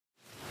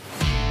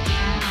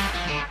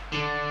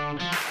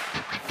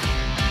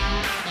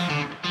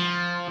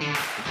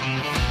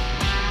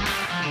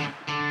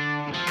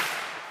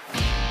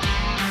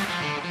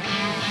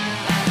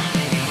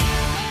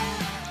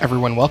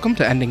Everyone, welcome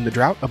to Ending the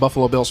Drought, a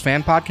Buffalo Bills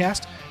fan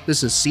podcast.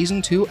 This is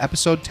Season 2,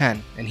 Episode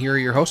 10, and here are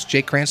your hosts,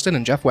 Jake Cranston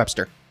and Jeff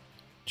Webster.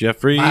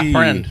 Jeffrey. My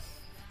friend,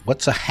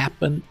 what's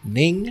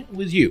a-happening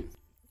with you?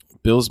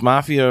 Bills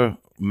Mafia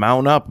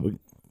mount up.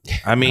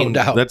 I mean,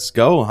 No doubt. let's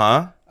go,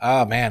 huh?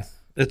 Oh, man.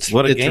 It's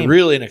game.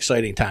 really an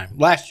exciting time.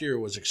 Last year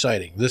was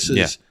exciting. This is,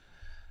 Yeah.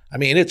 I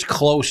mean, it's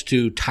close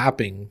to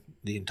topping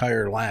the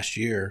entire last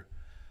year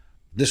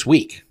this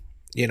week,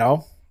 you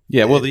know?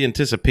 Yeah, well, the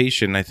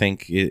anticipation, I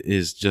think,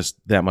 is just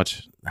that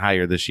much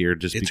higher this year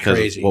just It's because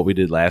crazy. of what we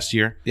did last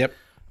year. Yep.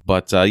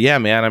 But, yeah,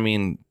 man, I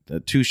mean,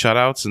 2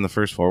 shutouts in the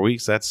first 4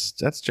 weeks, that's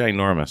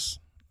ginormous.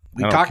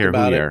 We I don't talked care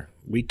about who you it. are.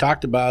 We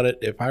talked about it.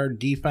 If our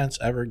defense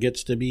ever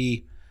gets to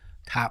be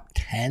top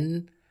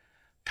 10,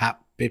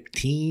 top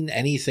 15,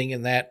 anything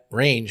in that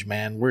range,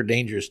 man, we're a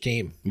dangerous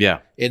team. Yeah.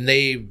 And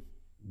they've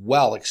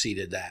well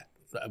exceeded that.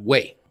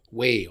 Way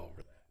over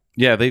that.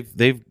 Yeah,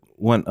 they've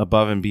went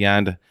above and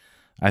beyond,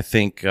 I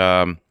think,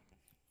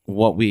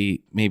 what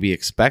we maybe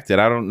expected.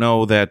 I don't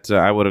know that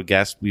I would have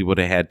guessed we would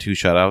have had 2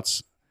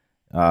 shutouts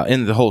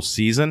in the whole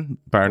season.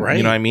 But, Right.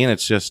 You know what I mean?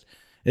 It's just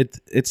it's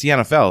the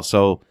NFL.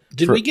 So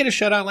Did we get a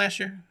shutout last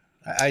year?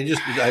 I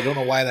don't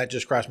know why that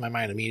just crossed my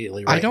mind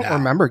immediately. I don't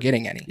remember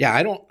getting any. Yeah,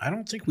 I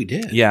don't think we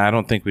did. Yeah, I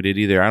don't think we did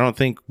either. I don't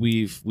think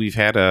we've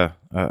had a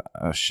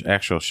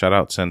actual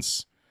shutout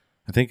since.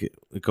 I think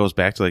it goes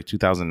back to like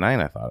 2009.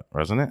 I thought,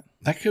 wasn't it?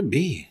 That could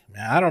be.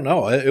 I don't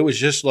know. It was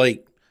just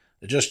like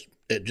it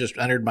just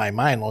entered my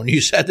mind when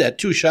you said that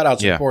 2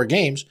 shutouts Yeah. in 4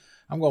 games.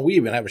 I'm going. We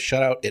even have a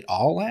shutout at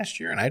all last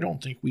year, and I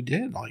don't think we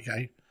did.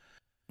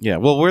 Yeah.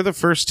 Well, we're the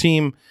first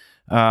team.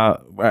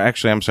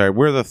 Actually, I'm sorry.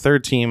 We're the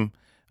third team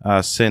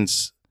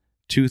since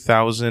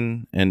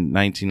 2000 and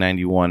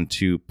 1991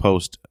 to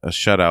post a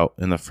shutout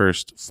in the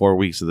first 4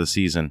 weeks of the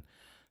season.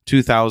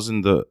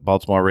 2000, the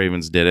Baltimore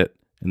Ravens did it,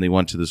 and they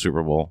went to the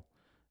Super Bowl.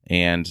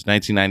 And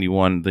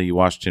 1991, the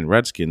Washington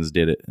Redskins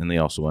did it, and they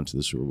also went to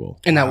the Super Bowl.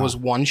 And that was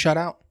 1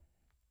 shutout?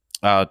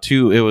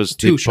 2. It was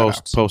 2 they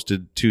shutouts.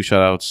 posted 2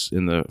 shutouts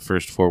in the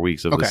first 4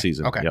 weeks of the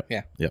season. Okay, Yep.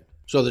 yeah. Yep.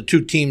 So the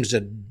 2 teams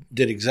that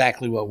did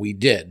exactly what we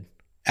did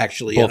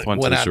actually Both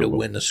went to the on Super to Bowl.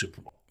 win the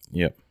Super Bowl.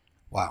 Yep.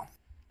 Wow.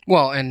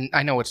 Well, and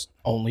I know it's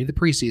only the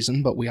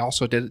preseason, but we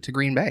also did it to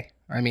Green Bay.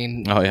 I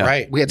mean, Oh yeah.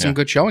 Right. we had some Yeah.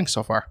 good showings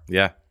so far.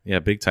 Yeah,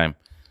 big time.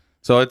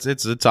 So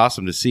it's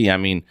awesome to see. I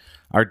mean,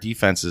 our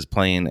defense is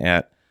playing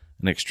at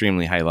an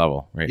extremely high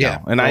level right Yeah.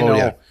 now. And I Oh, know,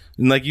 yeah.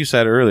 and like you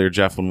said earlier,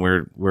 Jeff, when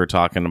we're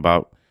talking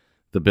about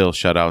the Bills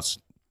shutouts,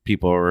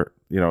 people are,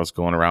 it's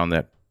going around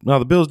that, no,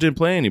 the Bills didn't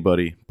play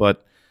anybody.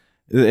 But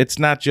it's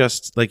not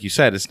just, like you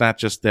said, it's not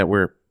just that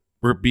we're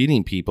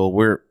beating people.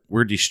 We're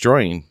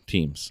destroying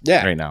teams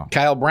right now.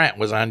 Kyle Brandt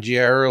was on GR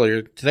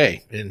earlier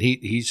today, and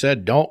he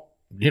said, don't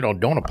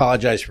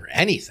apologize for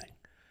anything.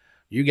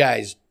 You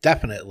guys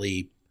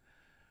definitely,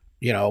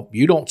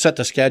 you don't set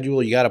the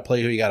schedule. You got to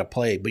play who you got to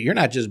play, but you're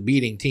not just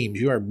beating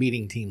teams. You are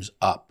beating teams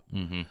up.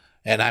 Mm-hmm.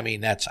 And I mean,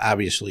 that's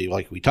obviously,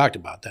 like we talked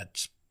about,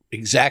 that's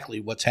exactly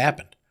what's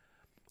happened.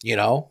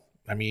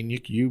 I mean,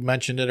 you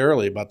mentioned it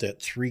earlier about that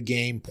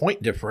 3-game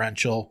point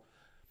differential,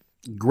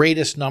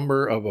 greatest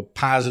number of a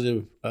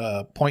positive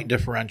point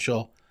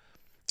differential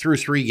through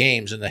 3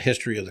 games in the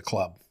history of the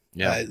club.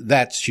 Yeah.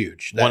 That's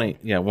huge.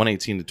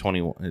 118 to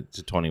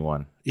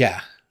 21. Yeah.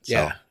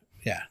 So.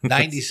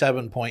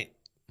 97 point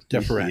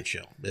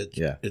differential.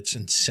 Yeah. It's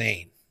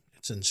insane.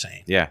 It's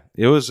insane. Yeah,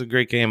 it was a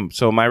great game.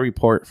 So my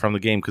report from the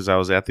game, because I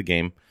was at the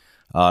game,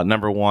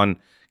 number one,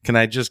 can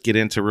I just get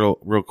into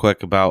real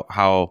quick about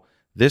how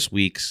this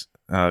week's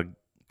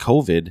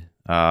COVID,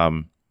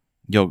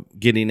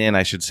 getting in,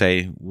 I should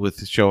say,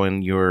 with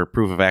showing your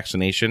proof of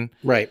vaccination.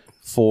 Right.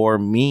 For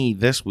me,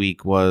 this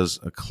week was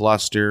a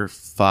cluster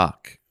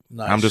fuck.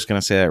 Nice. I'm just going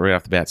to say that right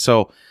off the bat.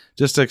 So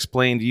just to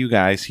explain to you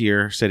guys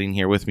here, sitting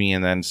here with me,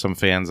 and then some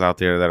fans out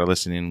there that are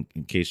listening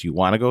in case you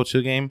want to go to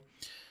a game.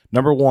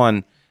 Number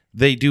one,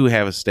 they do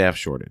have a staff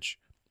shortage.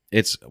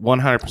 It's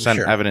 100%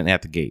 Sure. evident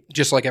at the gate.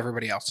 Just like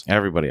everybody else.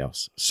 Everybody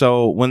else.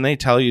 So when they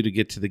tell you to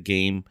get to the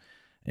game,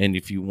 and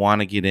if you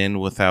want to get in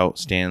without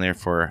standing there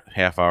for a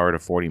half hour to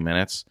 40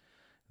 minutes,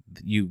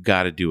 you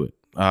got to do it.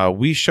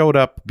 We showed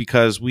up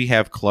because we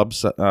have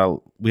clubs.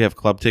 We have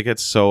club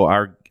tickets, so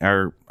our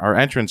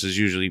entrance is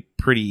usually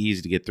pretty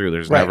easy to get through.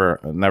 There's Right.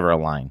 never a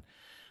line.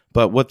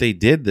 But what they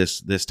did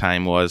this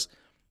time was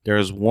there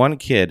was one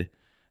kid,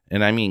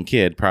 and I mean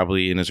kid,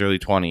 probably in his early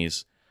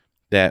 20s,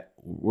 that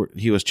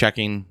he was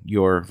checking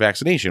your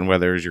vaccination,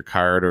 whether it was your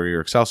card or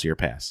your Excelsior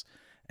pass,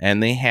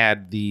 and they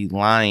had the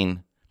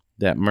line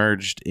that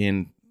merged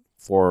in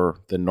for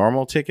the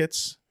normal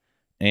tickets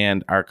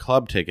and our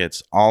club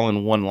tickets all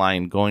in one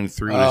line going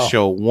through to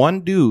show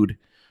one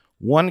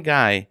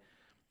guy,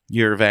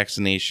 your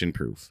vaccination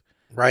proof.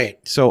 Right.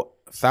 So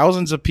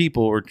thousands of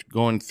people were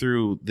going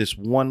through this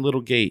one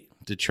little gate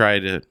to try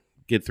to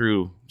get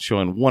through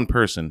showing one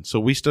person. So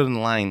we stood in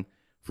line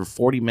for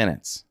 40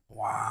 minutes.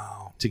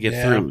 Wow. To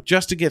get through,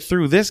 just to get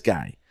through this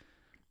guy,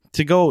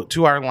 to go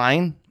to our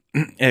line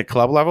at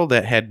club level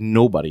that had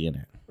nobody in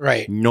it.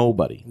 Right.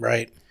 Nobody.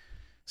 Right.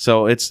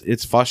 So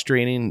it's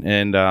frustrating,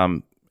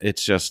 and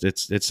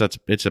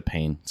it's a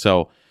pain.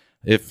 So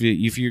if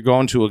you're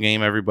going to a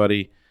game,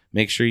 everybody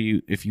make sure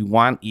if you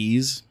want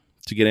ease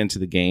to get into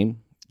the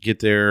game, get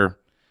there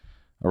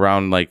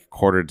around like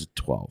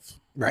 11:45,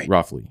 Right.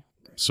 roughly,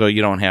 so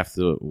you don't have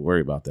to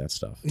worry about that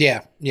stuff.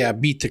 Yeah.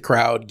 Beat the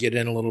crowd, get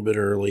in a little bit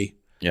early.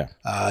 Yeah.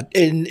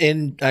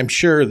 And I'm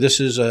sure this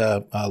is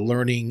a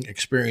learning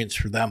experience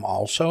for them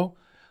also.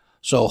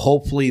 So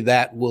hopefully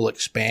that will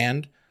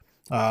expand.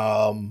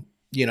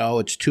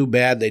 It's too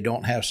bad they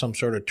don't have some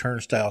sort of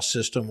turnstile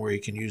system where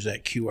you can use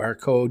that QR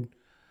code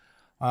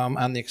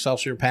on the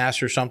Excelsior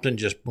Pass or something.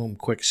 Just boom,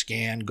 quick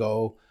scan,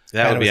 go.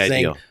 That would be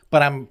ideal.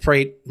 But I'm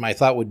afraid my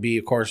thought would be,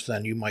 of course,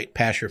 then you might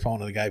pass your phone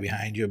to the guy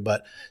behind you.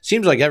 But it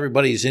seems like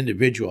everybody's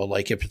individual.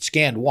 Like if it's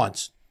scanned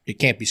once, it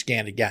can't be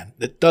scanned again.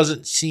 It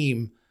doesn't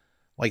seem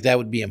like that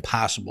would be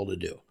impossible to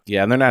do.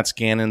 Yeah, and they're not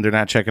scanning. They're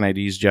not checking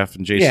IDs, Jeff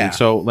and Jason. Yeah.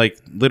 So, like,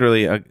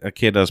 literally a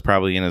kid that's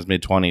probably in his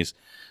mid-20s,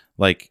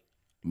 like,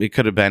 it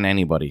could have been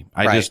anybody.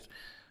 I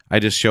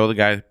just show the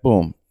guy,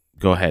 boom,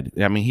 go ahead.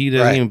 I mean, he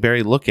doesn't even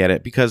barely look at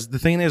it, because the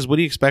thing is, what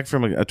do you expect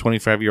from a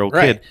 25-year-old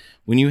kid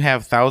when you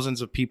have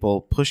thousands of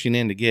people pushing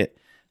in to get?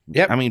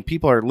 Yep. I mean,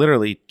 people are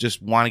literally just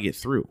want to get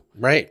through.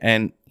 Right.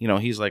 And,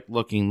 he's like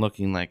looking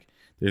like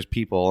there's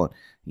people.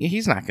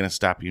 He's not going to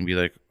stop you and be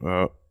like,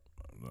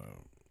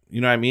 you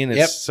know what I mean?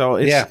 It's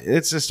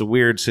just a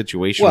weird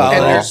situation. Well,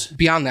 And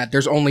beyond that,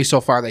 there's only so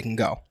far they can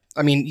go.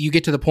 I mean, you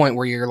get to the point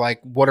where you're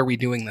like, what are we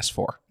doing this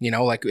for?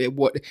 Like,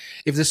 what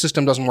if this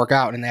system doesn't work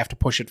out and they have to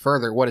push it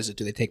further? What is it?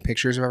 Do they take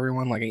pictures of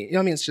everyone? Like,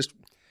 it's just,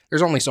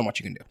 there's only so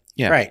much you can do.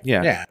 Yeah, right.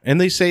 Yeah. Yeah. And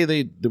they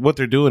say what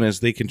they're doing is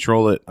they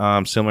control it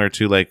similar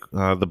to like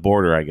the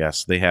border, I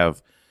guess. They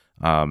have,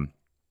 I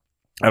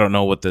don't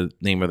know what the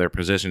name of their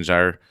positions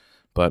are,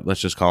 but let's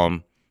just call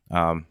them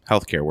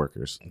healthcare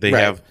workers. They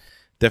have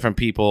different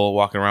people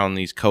walking around in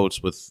these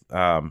coats with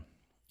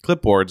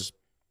clipboards,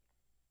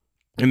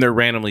 and they're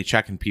randomly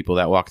checking people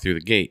that walk through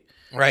the gate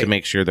to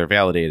make sure they're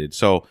validated.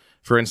 So,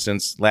 for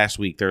instance, last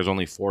week there was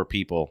only 4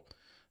 people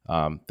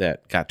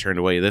that got turned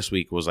away. This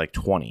week was like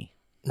 20.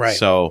 Right.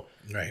 So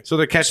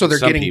they're catching. So they're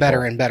some getting people.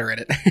 better and better at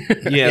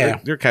it. Yeah,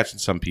 they're catching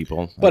some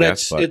people. But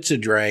it's a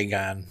drag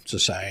on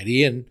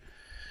society, and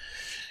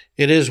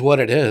it is what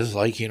it is.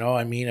 Like,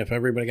 if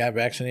everybody got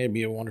vaccinated, it'd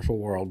be a wonderful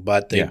world,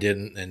 but they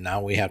didn't. And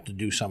now we have to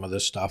do some of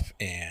this stuff.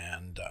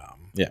 And,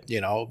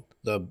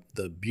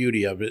 the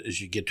beauty of it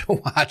is you get to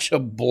watch a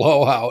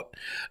blowout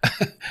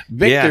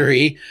victory.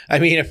 Yeah. I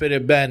mean, if it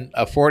had been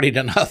a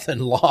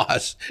 40-0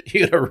 loss,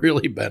 you'd have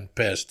really been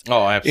pissed.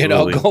 Oh,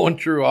 absolutely. Going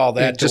through all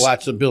that to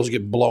watch the Bills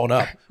get blown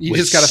up. You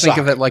just got to think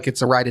of it like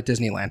it's a ride at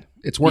Disneyland.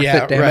 It's worth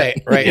it, damn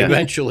it. Right. Yeah.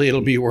 Eventually,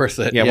 it'll be worth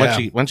it. Yeah.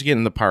 Once you get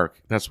in the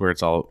park, that's where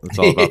it's all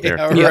about there.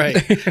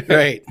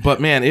 Right. But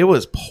man, it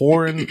was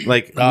pouring.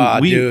 Like,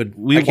 dude,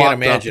 I can't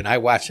imagine. I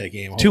watched that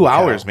game. 2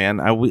 hours,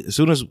 man. As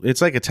soon as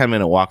it's like a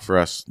 10-minute walk for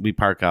us, we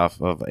park off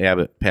of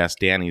Abbott past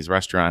Danny's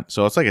restaurant,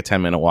 so it's like a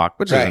 10-minute walk,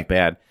 which isn't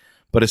bad.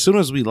 But as soon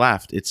as we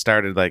left, it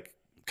started like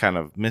kind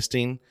of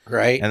misting,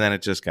 right, and then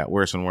it just got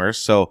worse and worse.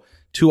 So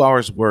 2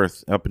 hours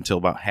worth up until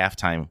about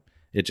halftime,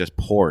 it just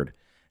poured.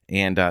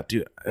 And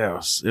dude,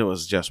 it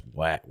was just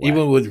wet.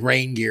 Even with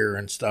rain gear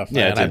and stuff.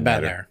 Yeah, and I've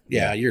been there.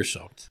 Yeah, you're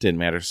soaked. Didn't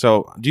matter.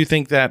 So, do you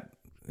think that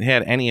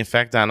had any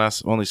effect on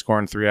us only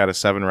scoring 3 out of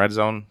 7 red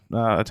zone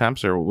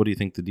attempts, or what do you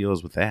think the deal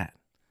is with that?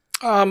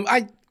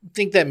 I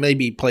think that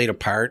maybe played a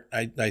part.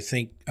 I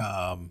think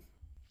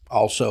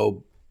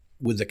also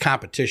with the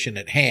competition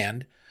at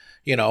hand,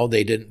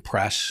 they didn't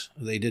press.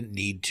 They didn't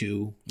need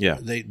to. Yeah.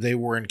 They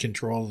were in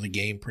control of the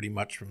game pretty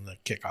much from the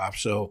kickoff.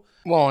 So,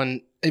 well, and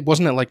it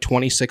wasn't like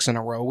 26 in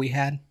a row we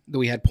had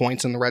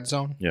points in the red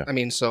zone. Yeah. I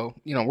mean, so,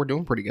 we're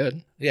doing pretty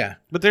good. Yeah.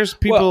 But there's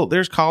people,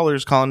 there's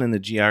callers calling in the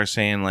GR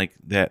saying like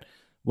that,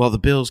 well, the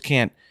Bills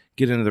can't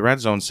get into the red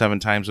zone 7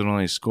 times and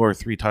only score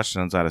 3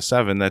 touchdowns out of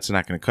 7. That's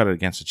not going to cut it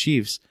against the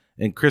Chiefs.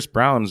 And Chris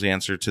Brown's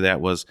answer to that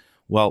was,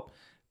 well,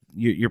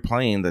 you're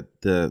playing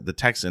the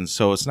Texans,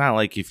 so it's not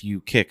like if you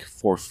kick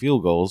 4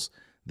 field goals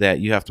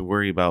that you have to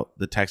worry about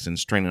the Texans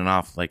stringing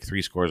off like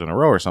 3 scores in a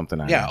row or something.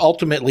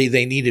 Ultimately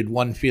they needed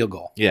 1 field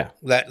goal. Yeah,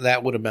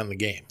 that would have been the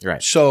game.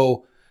 Right.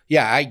 So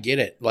yeah, I get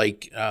it.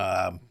 Like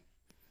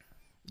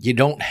you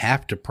don't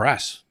have to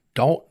press.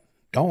 Don't.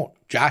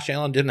 Josh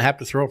Allen didn't have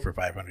to throw for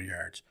 500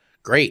 yards.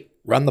 Great,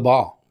 run the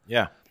ball.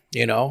 Yeah.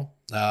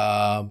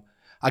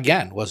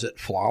 Again, was it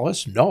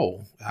flawless?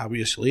 No,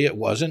 obviously it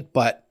wasn't.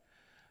 But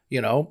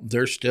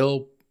they're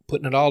still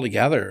putting it all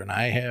together, and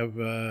I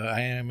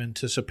am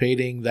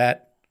anticipating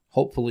that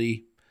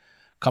hopefully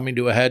coming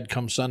to a head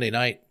come Sunday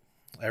night.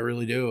 I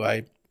really do.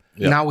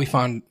 Now we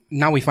find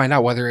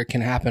out whether it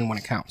can happen when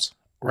it counts.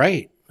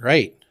 Right.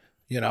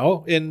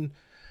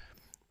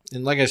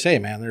 And like I say,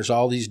 man, there's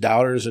all these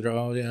doubters that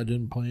are, I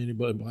didn't play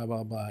anybody, blah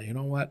blah blah. You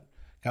know what?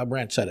 Kyle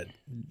Brandt said it.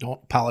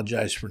 Don't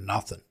apologize for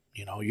nothing.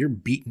 You're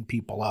beating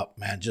people up,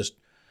 man. Just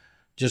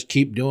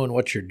keep doing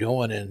what you're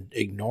doing and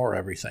ignore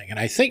everything. And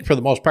I think for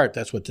the most part,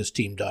 that's what this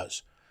team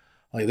does.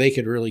 Like, they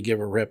could really give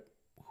a rip.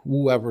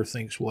 Whoever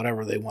thinks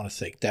whatever they want to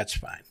think, that's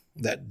fine.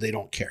 That they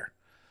don't care.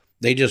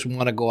 They just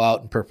want to go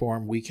out and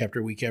perform week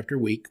after week after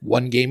week,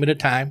 one game at a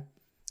time.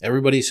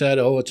 Everybody said,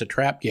 oh, it's a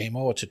trap game.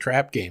 Oh, it's a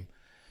trap game.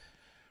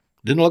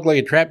 Didn't look like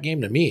a trap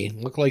game to me. It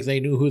looked like they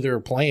knew who they were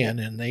playing,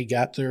 and they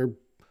got their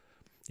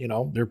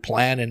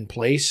plan in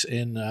place,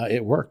 and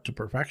it worked to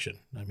perfection.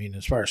 I mean,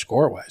 as far as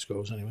score-wise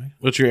goes, anyway.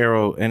 What's your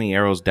arrow? Any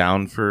arrows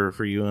down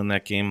for you in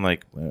that game?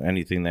 Like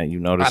anything that you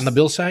noticed On the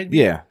Bill side?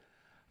 Yeah.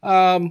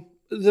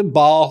 The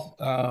ball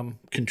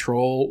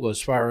control,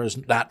 as far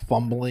as not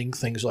fumbling,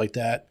 things like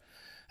that.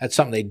 That's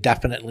something they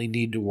definitely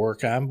need to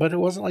work on. But it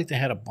wasn't like they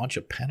had a bunch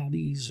of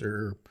penalties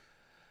or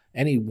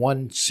any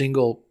one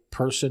single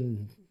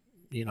person,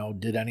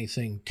 did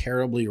anything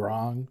terribly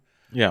wrong.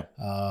 Yeah.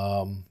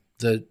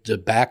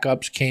 The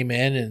backups came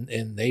in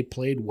and they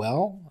played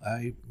well.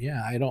 I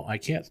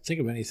can't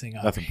think of anything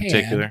Nothing offhand.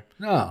 particular.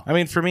 No. I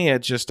mean, for me,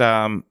 it just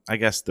I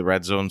guess the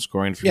red zone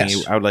scoring for me,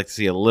 Yes. I would like to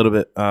see a little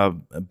bit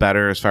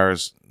better as far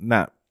as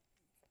not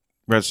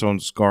red zone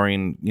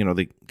scoring.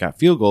 They got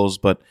field goals,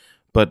 but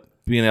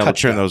being able to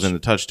turn those into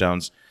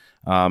touchdowns.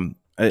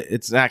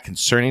 It's not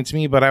concerning to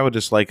me, but I would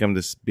just like them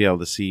to be able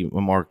to see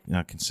a more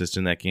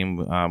consistent in that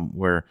game.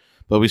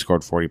 But we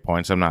scored 40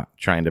 points. I'm not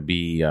trying to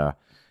be. Hard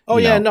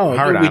we on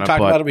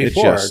talked about it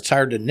before. It's It's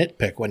hard to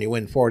nitpick when you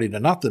win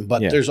 40-0,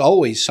 but Yeah. there's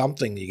always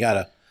something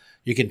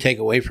you can take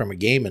away from a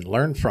game and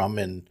learn from.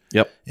 And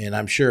Yep. and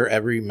I'm sure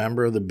every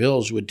member of the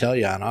Bills would tell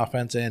you on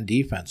offense and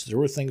defense there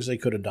were things they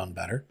could have done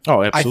better.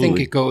 Oh, I absolutely.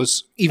 think it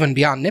goes even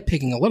beyond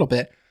nitpicking a little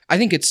bit. I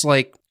think it's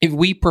like if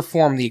we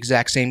perform the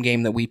exact same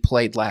game that we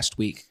played last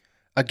week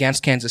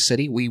against Kansas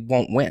City, we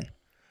won't win.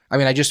 I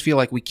mean, I just feel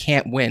like we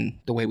can't win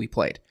the way we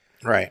played.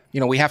 Right.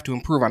 We have to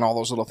improve on all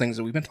those little things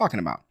that we've been talking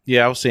about.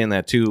 Yeah, I was saying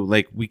that too.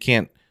 Like, we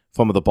can't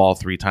fumble the ball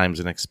 3 times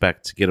and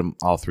expect to get them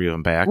all 3 of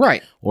them back.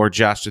 Right. Or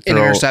Josh to An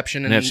throw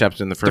interception in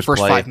the first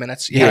play. 5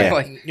 minutes.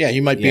 Yeah. Yeah,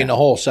 you might be Yeah. in the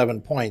hole 7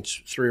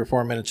 points 3 or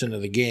 4 minutes into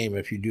the game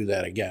if you do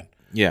that again.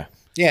 Yeah.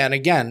 Yeah, and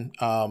again,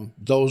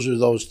 those are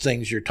those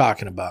things you're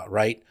talking about,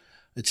 right?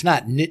 It's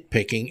not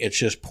nitpicking; it's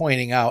just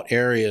pointing out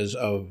areas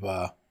of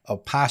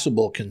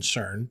possible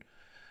concern,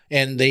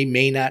 and they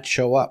may not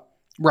show up.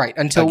 Right.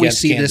 Until we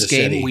Against see Kansas this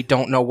game, City. we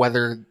don't know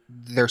whether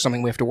there's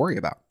something we have to worry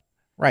about.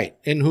 Right,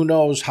 and who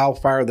knows how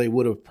far they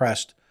would have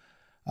pressed?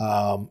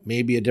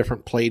 Maybe a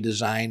different play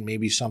design,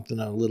 maybe something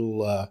a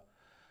little, I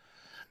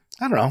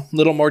don't know, a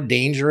little more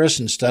dangerous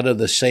instead of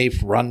the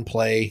safe run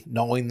play,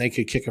 knowing they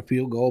could kick a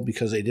field goal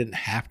because they didn't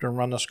have to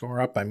run the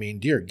score up. I mean,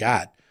 dear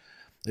God.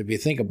 If you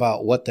think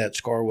about what that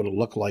score would have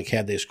looked like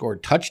had they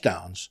scored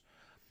touchdowns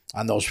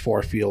on those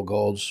 4 field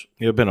goals.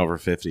 It would have been over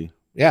 50.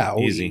 Yeah.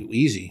 Easy.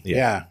 Easy.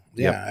 Yeah.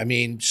 Yeah. Yep. I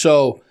mean,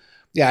 so,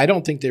 yeah, I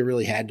don't think they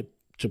really had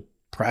to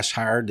press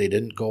hard. They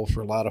didn't go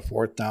for a lot of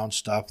 4th down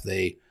stuff.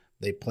 They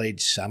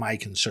played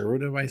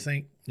semi-conservative, I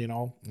think. A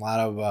lot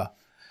of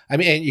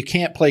and you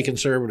can't play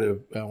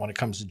conservative when it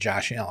comes to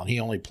Josh Allen. He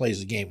only plays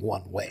the game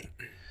one way.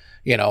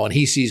 And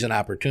he sees an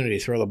opportunity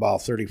to throw the ball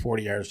 30,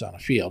 40 yards down the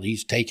field.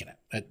 He's taking it.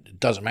 It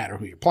doesn't matter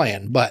who you're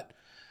playing. But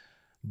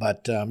I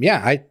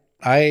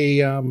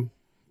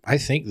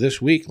think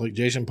this week, like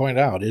Jason pointed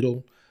out,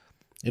 it'll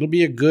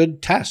be a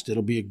good test.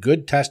 It'll be a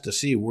good test to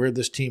see where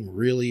this team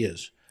really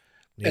is.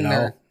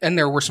 There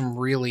were some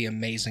really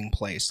amazing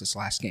plays this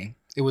last game.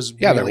 It was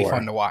Yeah, there really were.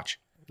 fun to watch.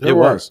 It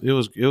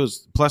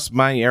was. Plus,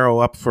 my arrow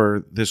up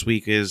for this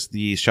week is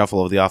the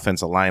shuffle of the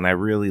offensive line. I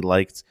really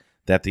liked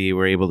that they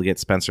were able to get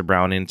Spencer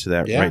Brown into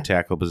that right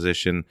tackle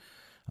position,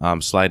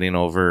 sliding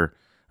over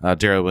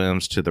Darrell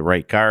Williams to the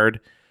right guard.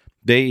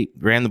 They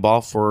ran the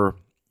ball for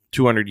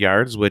 200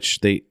 yards, which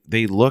they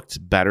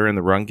looked better in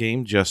the run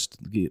game, just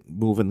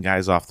moving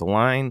guys off the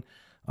line.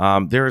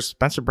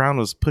 Spencer Brown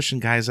was pushing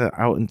guys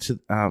out into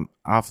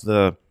off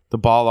the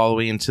ball all the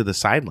way into the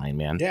sideline,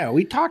 man. Yeah,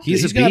 we talked.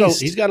 He's a got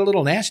beast. he's got a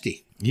little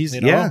nasty.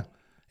 Yeah.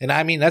 And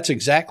I mean that's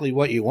exactly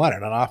what you want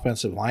in an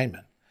offensive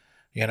lineman.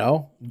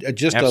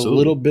 Just Absolutely. a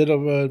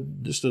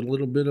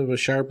little bit of a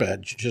sharp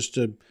edge, just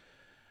to,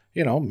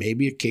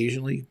 maybe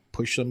occasionally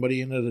push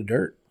somebody into the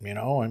dirt.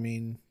 I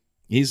mean,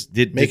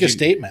 make a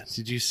statement.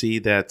 Did you see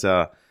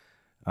that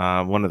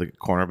one of the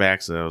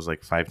cornerbacks that was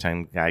like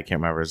 5'10" guy, I can't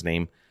remember his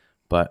name,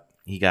 but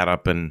he got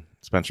up in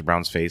Spencer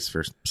Brown's face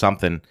for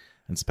something,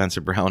 and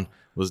Spencer Brown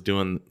was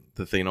doing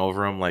the thing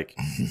over him like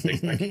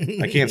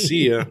I can't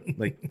see you.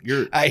 Like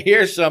I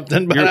hear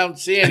something, but I don't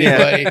see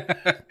anybody.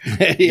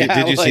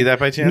 Did you see that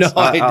by chance?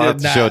 No, I I'll have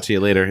did to not. show it to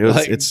you later.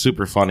 It's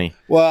super funny.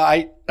 Well,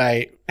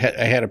 I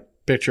had a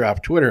picture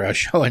off Twitter I was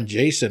showing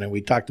Jason, and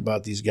we talked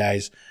about these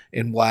guys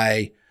and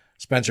why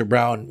Spencer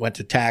Brown went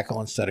to tackle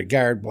instead of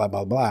guard, blah,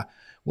 blah, blah.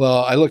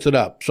 Well, I looked it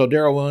up. So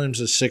Darrell Williams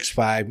is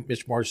 6'5",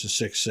 Mitch Morse is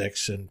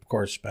 6'6", and of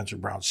course Spencer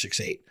Brown's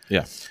 6'8".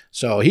 Yeah.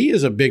 So he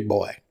is a big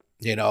boy,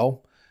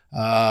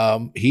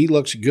 He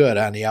looks good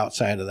on the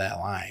outside of that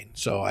line.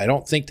 So I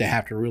don't think they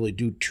have to really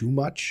do too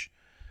much.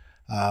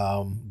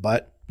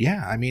 But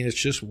yeah, I mean,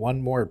 it's just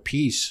one more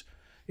piece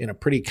in a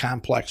pretty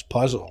complex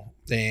puzzle.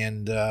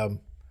 And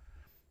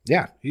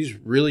yeah, he's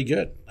really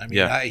good. I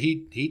mean,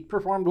 he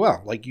performed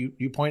well. Like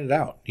you pointed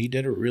out, he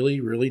did a really,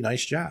 really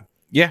nice job.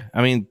 Yeah.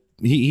 I mean,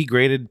 he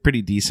graded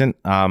pretty decent.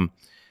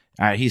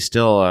 He's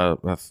still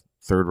a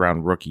third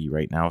round rookie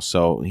right now,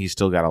 so he's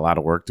still got a lot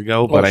of work to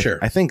go. But sure.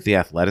 I think the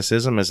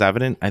athleticism is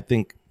evident. I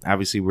think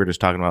obviously we're just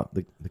talking about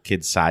the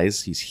kid's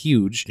size. He's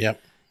huge. Yep.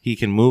 He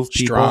can move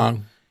people,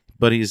 Strong.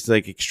 but he's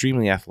like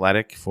extremely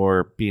athletic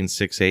for being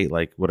 6'8",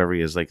 like whatever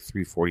he is, like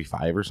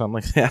 345 or something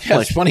like that. Yeah,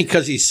 Like, it's funny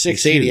because he's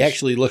 6'8". He huge.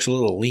 actually looks a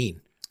little lean.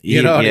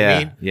 You know what I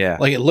mean? Yeah.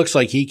 Like it looks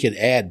like he could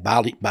add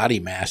body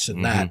mass and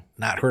Mm-hmm.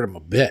 not hurt him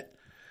a bit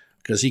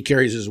because he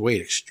carries his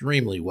weight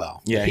extremely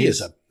well. Yeah, he is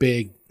a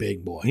big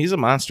boy. He's a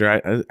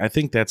monster. I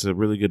think that's a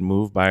really good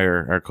move by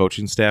our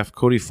coaching staff.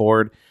 Cody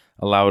Ford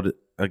allowed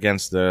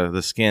against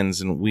the Skins,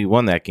 and we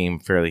won that game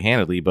fairly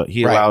handily, but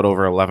he Right. allowed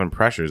over 11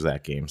 pressures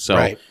that game. So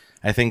Right.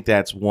 I think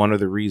that's one of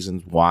the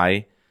reasons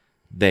why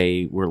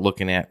they were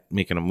looking at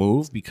making a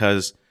move,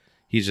 because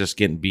he's just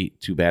getting beat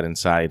too bad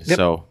inside. Yep.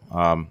 So,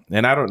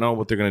 and I don't know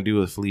what they're going to do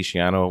with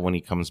Feliciano when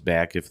he comes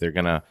back, if they're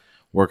going to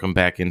work him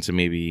back into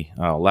maybe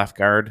left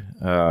guard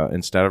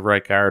instead of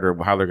right guard, or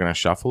how they're going to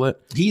shuffle it.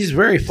 He's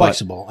very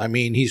flexible. I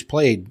mean, he's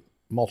played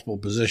multiple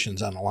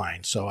positions on the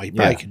line, so he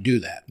probably could do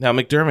that. Now,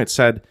 McDermott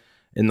said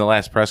in the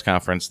last press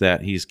conference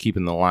that he's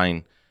keeping the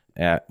line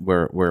at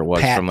where it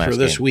was Pat from last for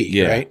this game.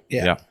 week, right?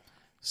 Yeah.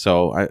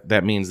 So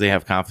that means they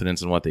have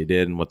confidence in what they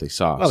did and what they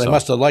saw. Well, they So,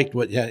 must have liked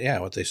what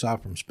they saw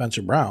from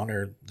Spencer Brown,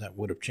 or that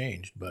would have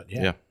changed. But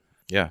yeah.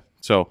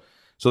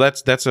 So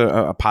that's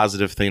a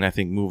positive thing, I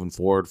think, moving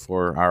forward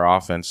for our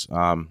offense.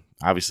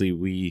 Obviously,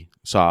 we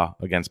saw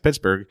against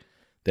Pittsburgh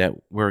that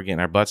we were getting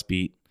our butts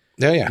beat.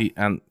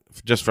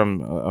 Just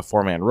from a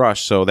 4-man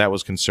rush, so that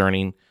was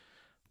concerning.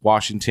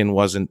 Washington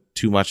wasn't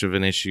too much of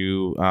an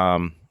issue.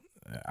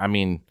 I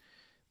mean,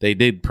 they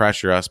did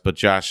pressure us, but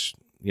Josh,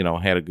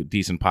 had a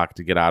decent pocket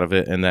to get out of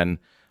it. And then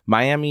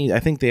Miami, I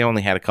think they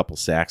only had a couple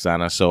sacks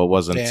on us, so it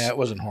wasn't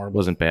horrible.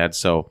 wasn't bad.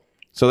 So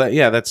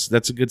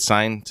that's a good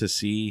sign to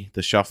see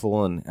the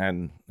shuffle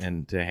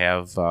and to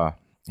have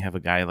a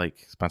guy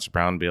like Spencer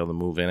Brown be able to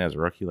move in as a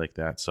rookie like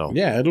that. So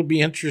yeah, it'll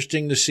be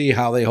interesting to see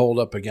how they hold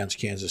up against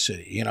Kansas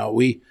City.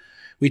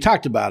 We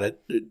talked about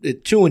it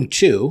at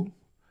 2-2.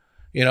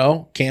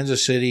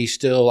 Kansas City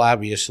still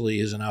obviously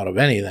isn't out of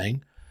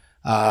anything.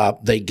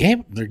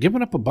 They're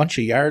giving up a bunch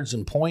of yards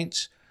and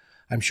points.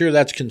 I'm sure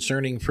that's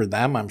concerning for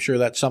them. I'm sure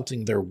that's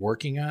something they're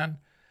working on.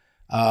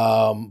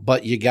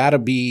 But you got to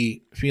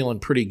be feeling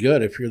pretty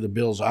good if you're the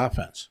Bills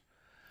offense.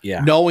 yeah,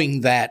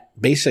 Knowing that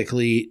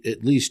basically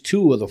at least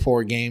 2 of the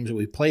 4 games that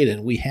we played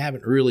in, we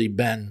haven't really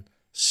been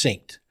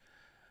synced.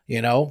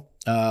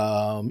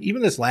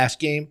 Even this last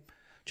game,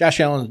 Josh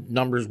Allen's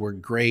numbers were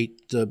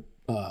great. The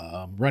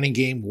running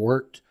game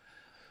worked.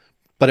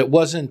 But it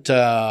wasn't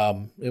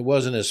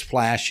as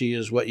flashy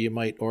as what you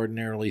might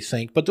ordinarily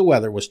think. But the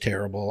weather was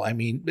terrible. I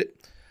mean,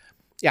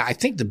 I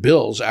think the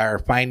Bills are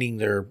finding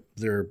their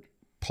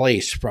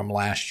place from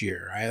last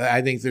year.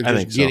 I think they're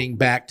just getting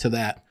back to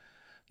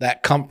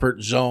that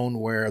comfort zone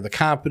where the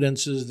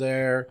confidence is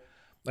there.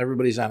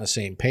 Everybody's on the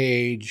same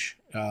page.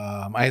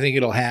 I think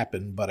it'll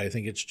happen, but I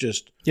think it's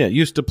just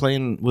used to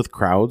playing with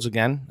crowds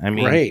again. I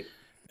mean, right.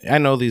 I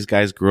know these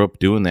guys grew up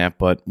doing that,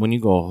 but when you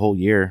go a whole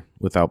year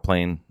without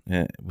playing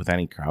with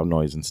any crowd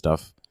noise and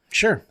stuff,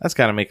 Sure. that's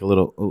got to make a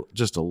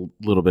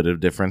little bit of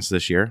difference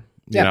this year.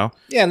 You know?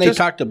 Yeah, and they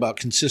talked about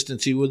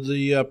consistency with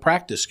the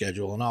practice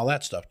schedule and all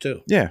that stuff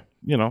too. Yeah,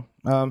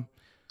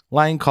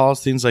 line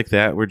calls, things like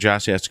that, where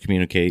Josh has to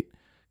communicate.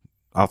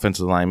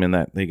 Offensive linemen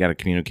that they got to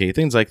communicate,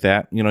 things like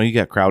that. You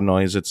got crowd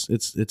noise. It's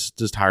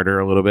just harder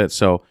a little bit,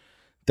 so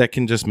that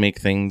can just make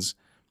things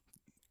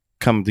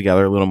come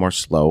together a little more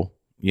slow.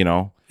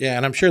 Yeah,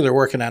 and I'm sure they're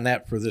working on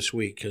that for this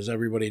week because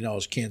everybody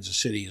knows Kansas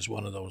City is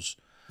one of those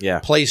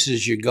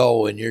places you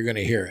go and you're going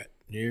to hear it.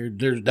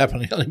 There's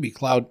definitely going to be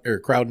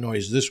crowd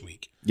noise this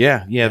week.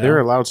 Yeah, they're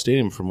a loud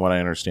stadium from what I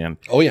understand.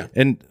 Oh yeah,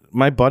 and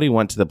my buddy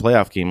went to the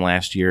playoff game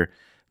last year.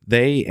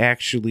 They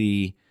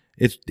actually,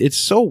 it's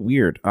so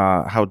weird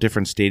how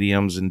different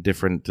stadiums in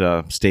different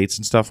states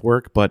and stuff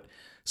work. But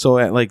so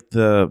at like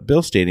the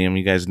Bill Stadium,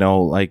 you guys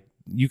know, like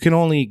you can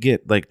only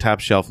get like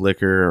top shelf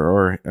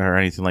liquor or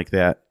anything like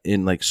that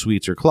in like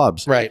suites or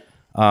clubs, right?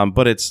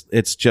 But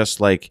it's just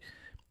like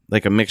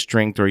a mixed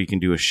drink, or you can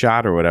do a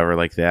shot or whatever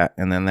like that,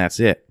 and then that's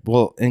it.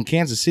 Well, in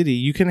Kansas City,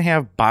 you can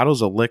have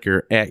bottles of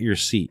liquor at your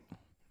seat.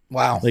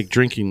 Wow, like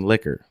drinking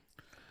liquor.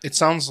 It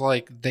sounds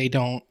like they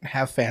don't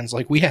have fans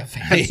like we have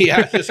fans. Yeah,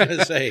 I was just going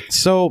to say.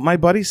 So my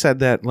buddy said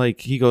that, like,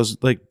 he goes,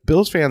 like,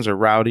 Bills fans are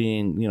rowdy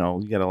and,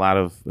 you get a lot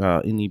of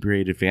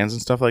inebriated fans and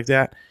stuff like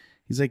that.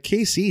 He's like,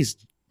 KC's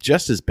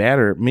just as bad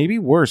or maybe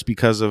worse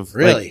because of,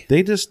 really? Like,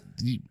 they just,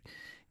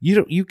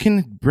 you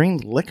can bring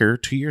liquor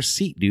to your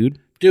seat, dude.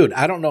 Dude,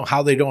 I don't know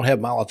how they don't have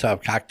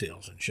Molotov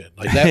cocktails and shit.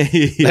 Like that,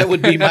 that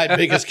would be my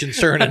biggest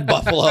concern in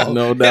Buffalo.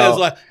 No doubt. It's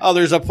like, oh,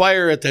 there's a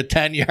fire at the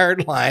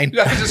 10-yard line.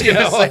 I was just going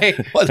to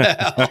say. What the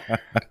hell?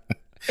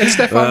 And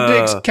Stephon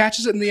Diggs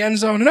catches it in the end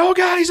zone, and oh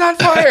god, he's on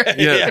fire!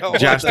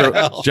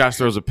 Josh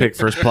throws a pick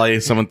first play.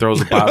 Someone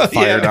throws a bottle of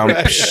fire down.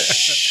 Right.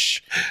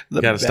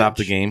 Got to stop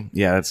the game.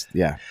 Yeah,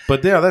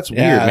 But that's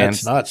weird, Yeah, man.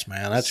 that's nuts,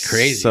 man. That's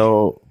crazy.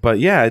 So, but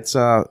yeah, it's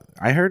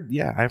I've heard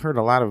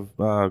a lot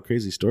of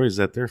crazy stories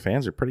that their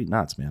fans are pretty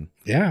nuts, man.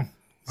 Yeah.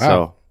 Wow.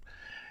 So,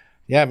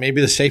 yeah,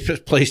 maybe the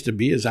safest place to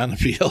be is on the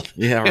field.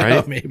 Yeah, You know,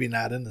 right. maybe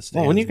not in the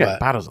stands. well, when you got but-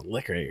 bottles of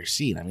liquor at your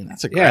seat, I mean,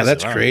 that's yeah, aggressive.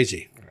 that's huh?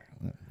 crazy.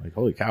 Like,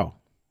 holy cow.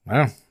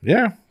 Wow.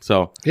 Yeah.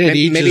 So, Yeah, to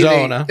each his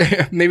own, huh?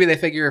 maybe they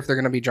figure if they're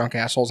going to be drunk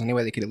assholes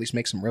anyway, they could at least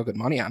make some real good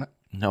money on it.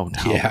 no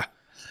doubt. Yeah.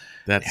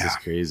 That's just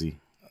crazy.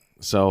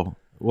 So,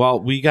 well,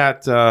 we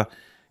got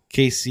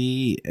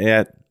KC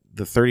at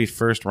the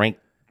 31st ranked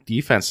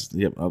defense,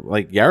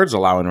 like yards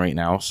allowing right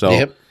now. So,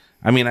 Yep.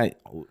 I mean,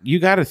 you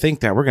got to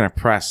think that we're going to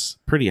press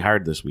pretty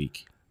hard this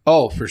week.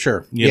 Oh, for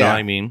sure. You know what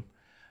I mean?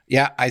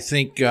 Yeah, I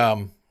think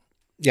they're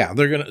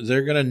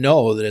gonna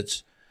know that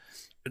it's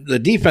the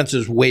defense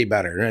is way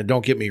better.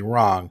 Don't get me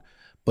wrong,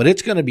 but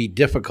it's going to be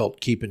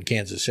difficult keeping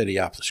Kansas City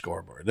off the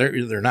scoreboard.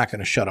 They're not going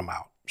to shut them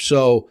out.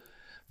 So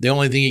the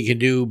only thing you can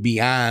do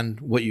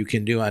beyond what you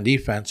can do on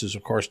defense is,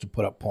 of course, to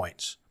put up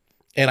points.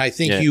 And I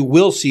think you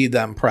will see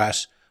them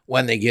press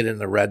when they get in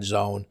the red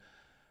zone,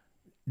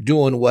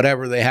 doing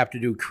whatever they have to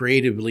do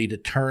creatively to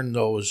turn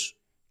those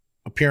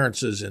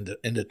appearances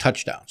into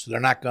touchdowns. They're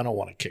not going to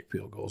want to kick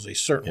field goals. They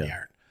certainly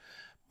aren't.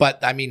 But,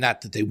 I mean,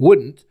 not that they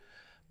wouldn't,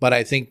 but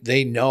I think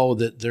they know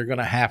that they're going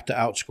to have to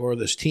outscore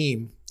this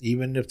team,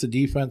 even if the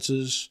defense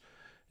is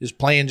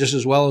playing just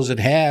as well as it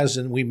has,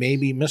 and we may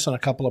be missing a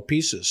couple of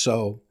pieces.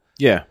 So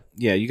Yeah,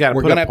 you got to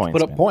we're put going to up have to points.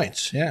 put up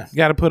points. Yeah. You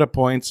got to put up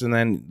points, and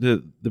then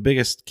the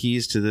biggest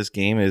keys to this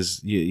game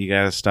is you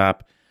got to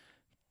stop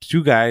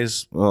two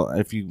guys. Well,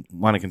 if you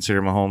want to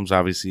consider Mahomes,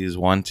 obviously is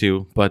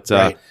 1-2, but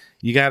Right.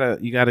 you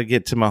gotta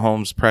get to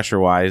Mahomes pressure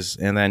wise,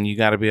 and then you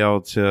got to be able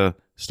to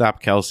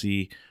stop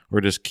Kelsey or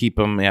just keep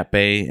him at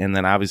bay, and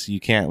then obviously you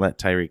can't let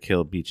Tyreek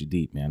Hill beat you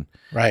deep, man.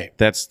 Right.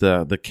 That's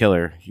the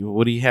killer.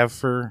 What do you have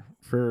for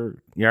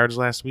yards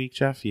last week,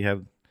 Jeff? You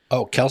had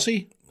Oh,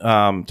 Kelsey?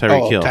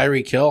 Tyreek Hill.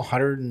 Tyreek Hill,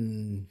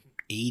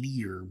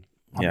 180 or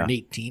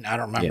 118. I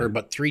don't remember,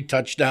 but 3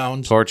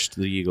 touchdowns. Torched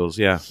the Eagles,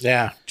 yeah.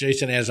 Yeah.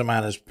 Jason has him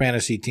on his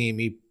fantasy team.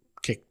 He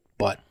kicked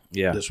butt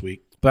this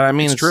week. But I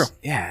mean, It's true.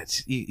 Yeah,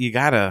 you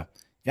gotta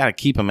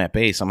keep them at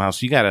bay somehow.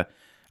 So you gotta.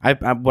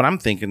 What I'm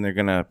thinking they're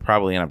gonna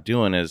probably end up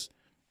doing is,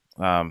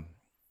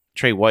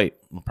 Trey White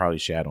will probably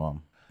shadow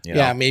him. You know?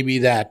 Yeah, maybe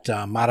that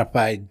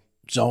modified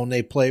zone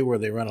they play where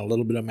they run a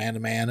little bit of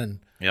man-to-man and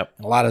Yep.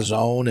 a lot of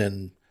zone.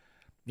 And,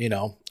 you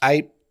know,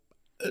 I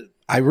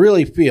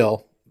really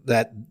feel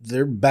that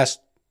their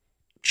best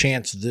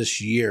chance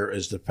this year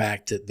is the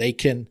fact that they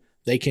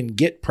can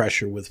get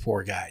pressure with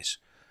 4 guys.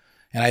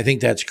 And I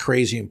think that's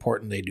crazy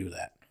important they do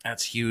that.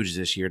 That's huge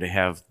this year to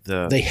have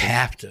the. They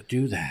have to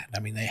do that. I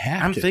mean, they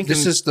have I'm to. thinking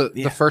This is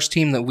the first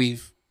team that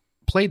we've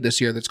played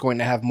this year that's going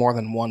to have more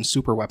than one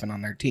super weapon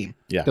on their team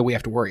that we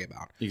have to worry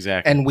about.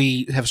 Exactly. And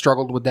we have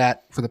struggled with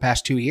that for the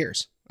past 2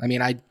 years. I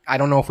mean, I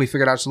don't know if we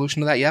figured out a solution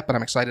to that yet, but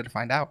I'm excited to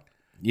find out.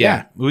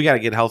 Yeah, we got to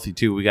get healthy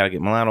too. We got to get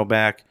Milano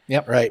back.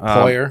 Yep. Right,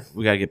 Poyer.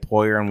 We got to get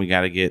Poyer, and we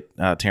got to get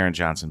Taron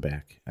Johnson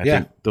back. I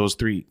think those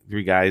three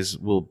guys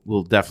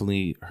will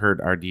definitely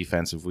hurt our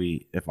defense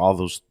if all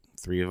those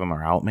 3 of them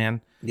are out,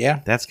 man.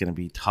 Yeah. That's going to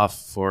be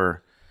tough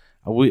for.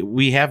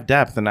 We have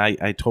depth, and I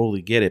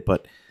totally get it,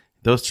 but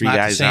those 3 Not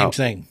guys the same out,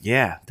 thing.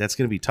 yeah, that's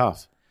going to be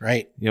tough.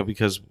 Right. You know,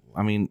 because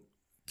I mean,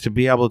 to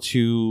be able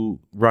to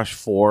rush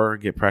 4,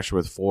 get pressure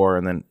with 4,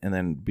 and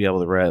then be able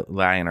to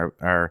rely on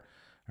our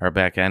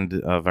back end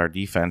of our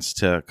defense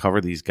to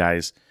cover these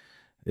guys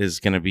is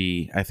going to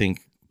be, I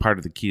think, part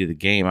of the key to the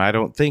game. I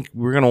don't think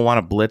we're going to want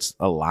to blitz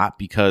a lot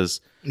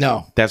because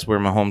No. that's where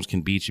Mahomes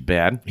can beat you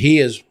bad. He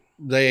is.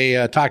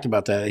 They talked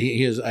about that.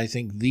 He is, I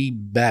think, the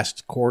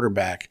best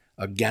quarterback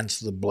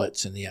against the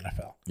blitz in the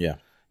NFL. Yeah.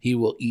 He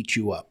will eat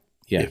you up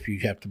Yeah. if you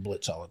have to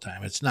blitz all the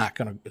time. It's not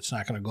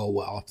gonna go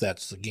well if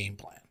that's the game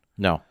plan.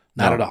 No.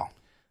 Not at all.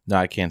 No,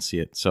 I can't see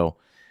it. So,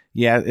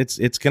 yeah,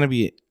 it's going to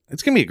be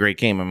a great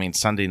game. I mean,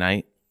 Sunday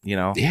night, you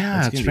know.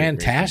 Yeah, it's gonna be a great game.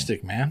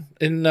 fantastic, man.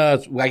 And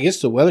I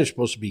guess the weather's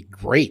supposed to be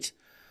great,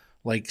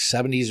 like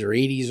 70s or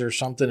 80s or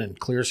something, and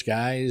clear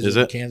skies Is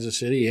in it? Kansas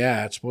City.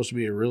 Yeah, it's supposed to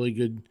be a really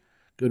good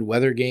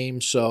weather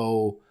game,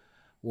 so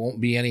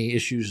won't be any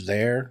issues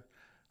there.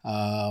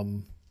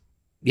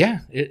 Yeah,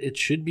 it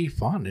should be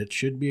fun. It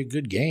should be a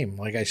good game.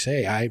 Like I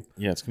say,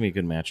 Yeah, it's going to be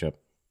a good matchup.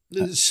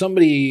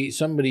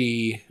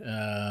 somebody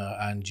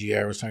on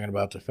GR was talking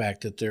about the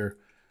fact that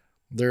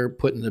they're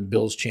putting the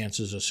Bills'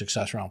 chances of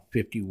success around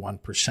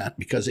 51%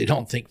 because they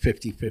don't think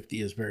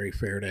 50-50 is very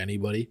fair to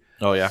anybody.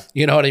 Oh, yeah.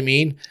 You know what I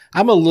mean? I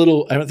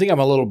think I'm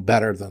a little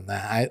better than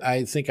that.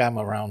 I think I'm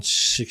around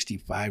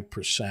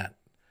 65%.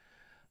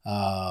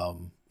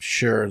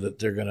 Sure that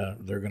they're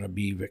gonna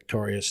be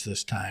victorious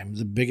this time.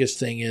 The biggest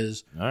thing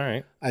is All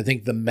right. I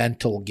think the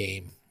mental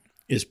game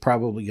is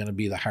probably going to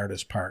be the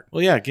hardest part.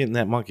 Well, yeah, getting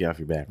that monkey off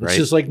your back, right? It's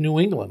just like New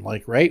England,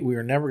 right? We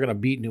were never going to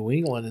beat New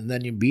England, and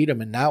then you beat them,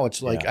 and now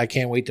it's like I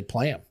can't wait to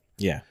play them.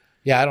 Yeah.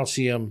 Yeah, I don't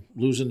see them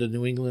losing to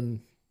New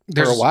England for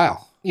There's- a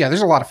while. Yeah,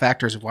 there's a lot of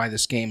factors of why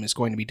this game is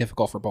going to be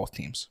difficult for both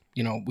teams.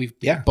 You know, we've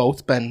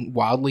both been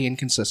wildly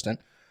inconsistent.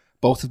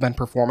 Both have been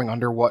performing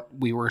under what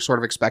we were sort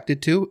of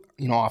expected to,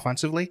 you know,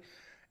 offensively.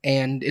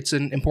 And it's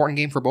an important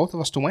game for both of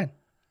us to win.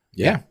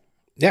 Yeah.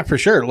 Yeah, for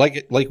sure.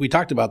 Like we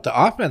talked about, the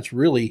offense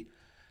really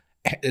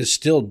is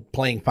still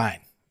playing fine.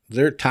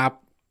 They're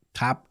top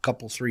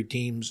couple 3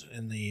 teams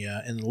in the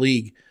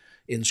league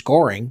in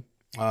scoring.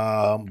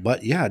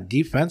 But yeah,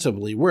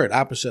 defensively, we're at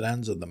opposite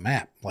ends of the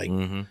map. Like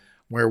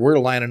where we're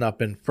lining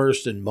up in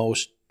first in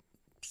most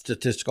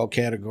statistical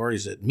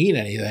categories that mean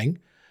anything,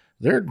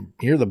 they're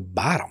near the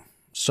bottom.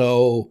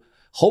 So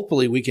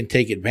hopefully we can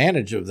take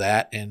advantage of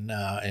that,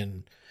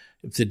 and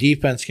if the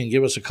defense can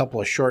give us a couple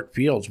of short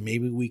fields,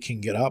 maybe we can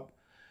get up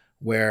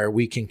where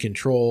we can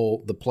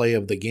control the play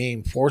of the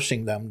game,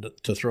 forcing them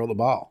to throw the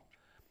ball.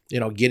 You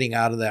know, getting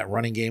out of that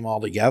running game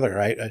altogether.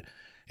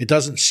 It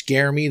doesn't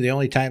scare me. The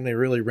only time they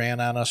really ran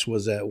on us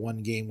was that one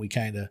game we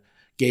kind of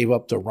gave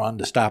up the run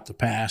to stop the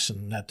pass,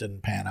 and that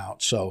didn't pan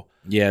out. So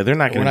yeah, they're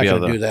not going to be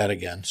able to do that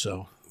again.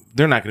 So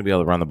they're not going to be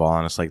able to run the ball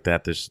on us like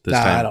that this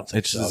time. I don't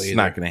think it's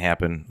not going to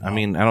happen. No. I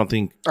mean, I don't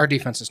think our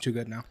defense is too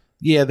good now.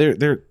 Yeah,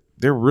 they're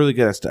really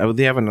good at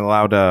they haven't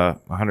allowed a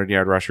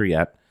 100-yard rusher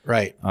yet.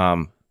 Right.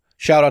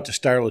 Shout out to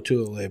Star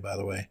Latuile, by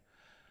the way.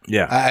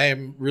 Yeah. I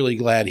am really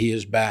glad he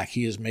is back.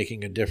 He is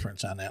making a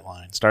difference on that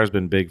line. Star's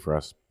been big for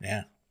us.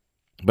 Yeah.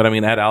 But I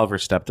mean, Ed Oliver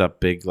stepped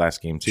up big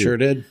last game too. Sure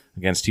did.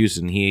 Against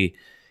Houston. He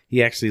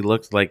actually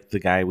looked like the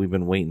guy we've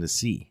been waiting to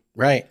see.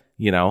 Right.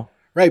 You know?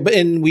 Right,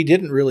 and we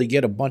didn't really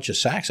get a bunch of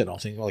sacks, I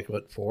don't think, like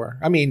what, 4?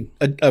 I mean,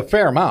 a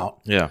fair amount.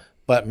 Yeah.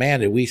 But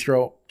man, did we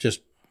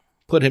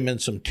put him in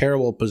some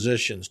terrible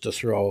positions to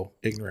throw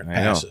ignorant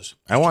passes.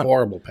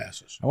 Horrible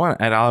passes. I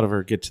want Ed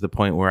Oliver to get to the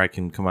point where I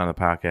can come on the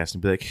podcast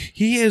and be like,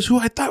 he is who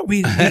I thought he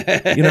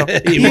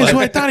is who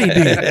I thought he'd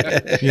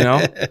be. You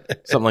know?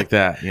 Something like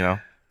that, you know?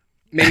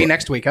 Maybe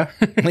next week, huh?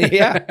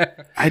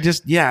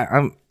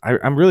 Yeah.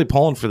 I'm really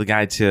pulling for the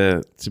guy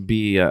to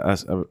be a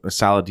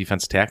solid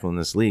defensive tackle in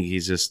this league.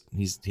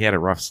 He had a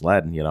rough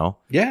sled, you know?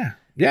 Yeah.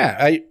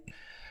 Yeah.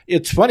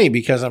 It's funny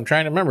because I'm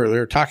trying to remember.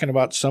 They're talking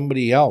about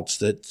somebody else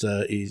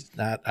that he's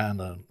not on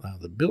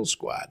the Bill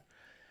squad,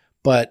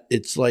 but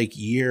it's like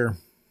year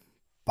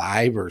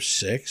 5 or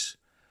 6,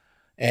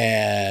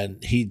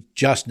 and he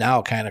just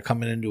now kind of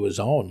coming into his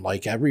own.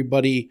 Like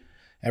everybody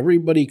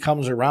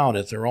comes around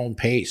at their own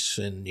pace,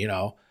 and you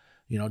know,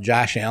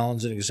 Josh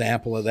Allen's an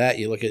example of that.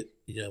 You look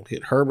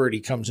at Herbert. He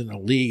comes in the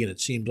league, and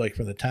it seems like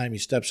from the time he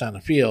steps on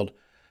the field,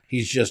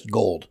 he's just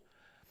gold.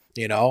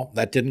 You know,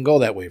 that didn't go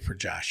that way for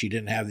Josh. He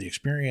didn't have the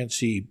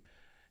experience.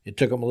 It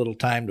took him a little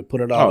time to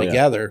put it all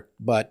together.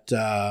 But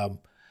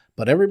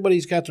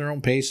everybody's got their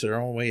own pace, their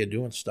own way of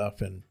doing stuff.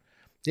 And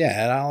yeah,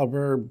 Ed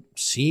Oliver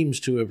seems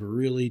to have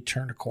really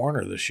turned a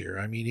corner this year.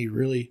 I mean, he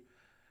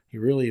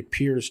really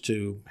appears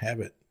to have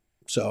it.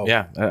 So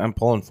yeah, I'm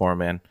pulling for him,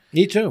 man.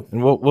 Me too.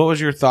 And what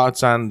was your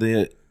thoughts on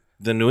the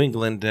New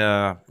England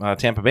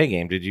Tampa Bay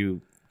game? Did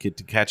you get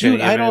to catch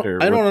any of it?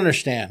 Or I don't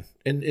understand.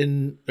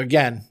 And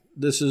again,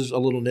 this is a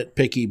little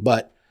nitpicky,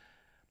 but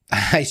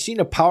I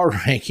seen a power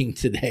ranking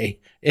today,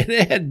 and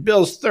it had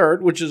Bills 3rd,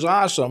 which is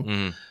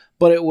awesome,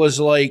 but it was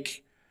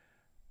like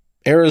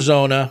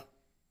Arizona,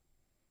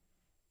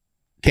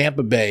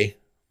 Tampa Bay,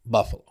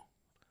 Buffalo.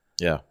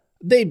 Yeah.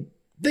 They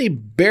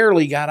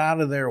barely got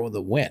out of there with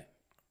a win.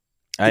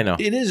 I know.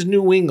 It is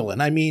New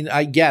England. I mean,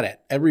 I get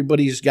it.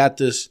 Everybody's got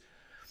this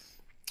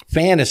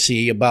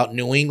fantasy about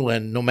New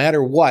England. No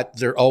matter what,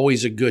 they're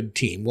always a good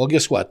team. Well,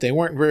 guess what? They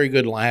weren't very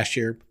good last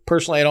year.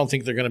 Personally, I don't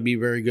think they're going to be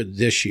very good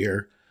this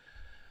year.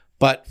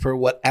 But for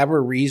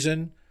whatever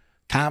reason,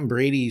 Tom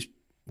Brady's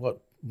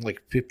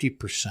like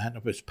 50%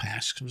 of his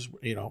pass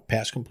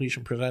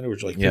completion percentage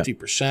was like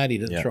 50%. He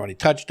didn't throw any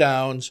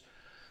touchdowns.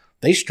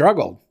 They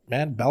struggled,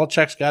 man.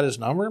 Belichick's got his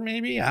number,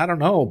 maybe. I don't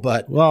know,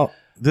 but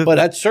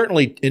that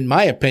certainly, in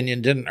my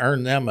opinion, didn't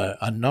earn them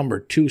a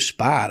number 2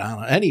 spot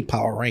on any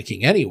power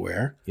ranking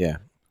anywhere. Yeah.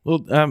 Well,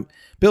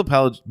 Bill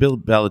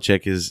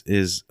Belichick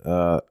is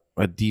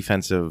a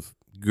defensive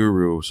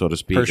guru, so to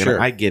speak. For sure.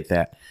 And I get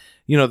that.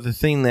 You know, the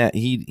thing that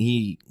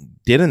he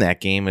did in that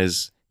game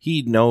is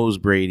he knows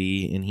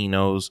Brady, and he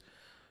knows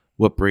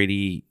what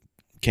Brady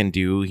can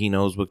do. He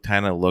knows what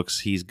kind of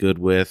looks he's good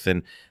with.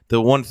 And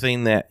the one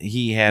thing that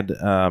he had,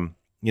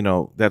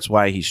 that's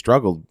why he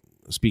struggled,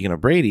 speaking of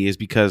Brady, is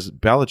because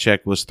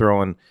Belichick was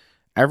throwing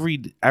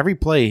every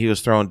play, he was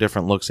throwing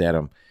different looks at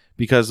him.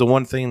 Because the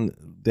one thing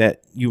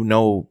that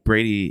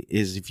Brady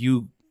is, if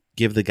you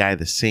give the guy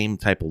the same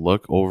type of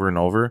look over and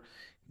over,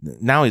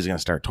 now he's going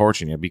to start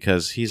torching you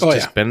because he's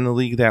been in the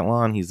league that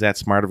long. He's that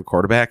smart of a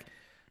quarterback.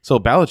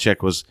 So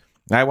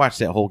I watched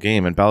that whole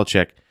game, and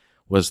Belichick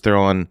was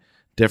throwing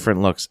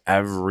different looks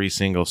every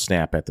single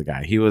snap at the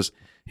guy. He was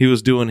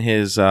doing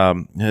his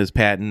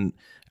patent,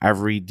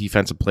 every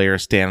defensive player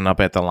standing up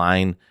at the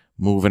line,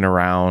 moving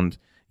around.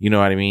 You know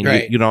what I mean?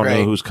 Right, you don't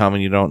know who's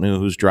coming. You don't know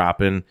who's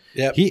dropping.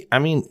 Yep.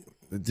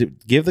 To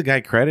give the guy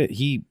credit,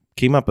 he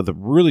came up with a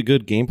really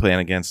good game plan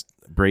against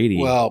Brady.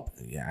 Well,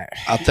 yeah,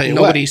 I'll tell you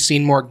Nobody's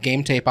seen more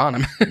game tape on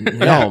him.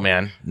 no,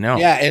 man, no.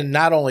 what. Yeah, and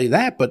not only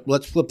that, but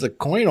let's flip the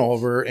coin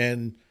over,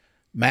 and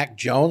Mac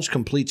Jones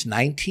completes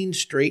 19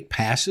 straight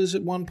passes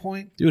at one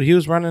point. Dude, he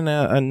was running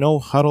a no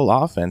huddle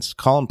offense,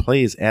 calling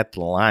plays at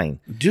the line.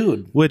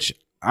 Dude, Which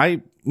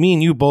me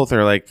and you both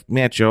are like,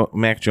 Mac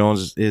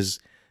Jones is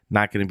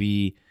not going to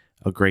be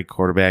a great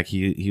quarterback.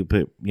 He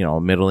put, a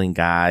middling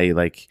guy,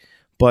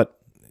 but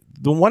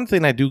the one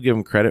thing I do give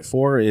him credit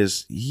for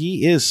is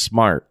he is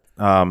smart.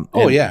 And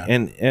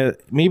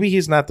maybe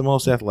he's not the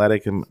most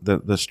athletic and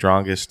the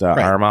strongest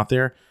arm out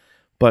there,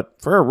 but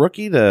for a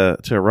rookie to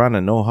run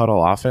a no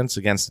huddle offense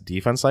against a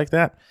defense like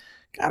that,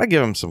 gotta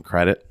give him some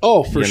credit.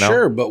 Oh, for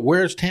sure. But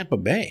where's Tampa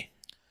Bay?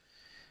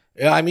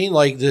 I mean,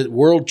 like the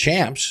world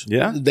champs.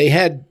 Yeah. They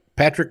had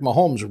Patrick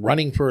Mahomes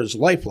running for his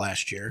life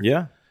last year.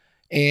 Yeah.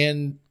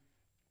 And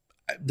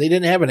they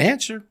didn't have an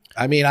answer.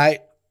 I mean,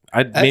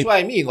 that's what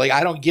I mean. Like,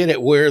 I don't get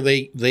it where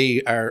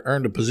they are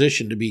earned a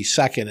position to be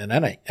second in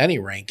any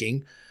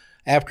ranking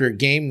after a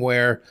game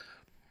where,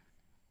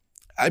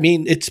 I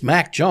mean, it's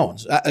Mac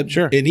Jones.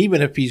 Sure. And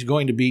even if he's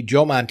going to be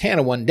Joe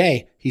Montana one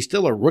day, he's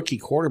still a rookie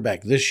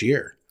quarterback this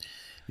year.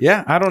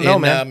 Yeah, I don't know,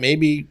 man.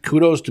 Maybe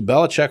kudos to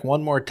Belichick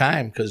one more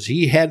time because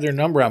he had their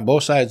number on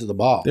both sides of the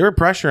ball. They were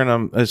pressuring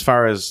him as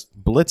far as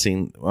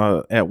blitzing.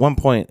 At one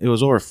point, it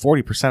was over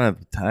 40% of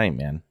the time,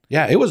 man.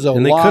 Yeah, it was a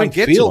And they long couldn't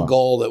get to field him.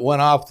 goal that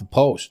went off the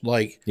post.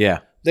 Like, Yeah.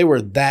 they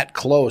were that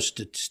close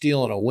to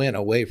stealing a win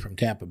away from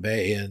Tampa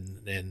Bay,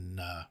 and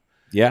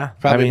Yeah.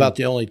 probably about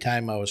the only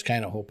time I was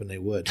kind of hoping they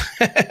would,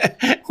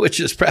 which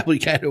is probably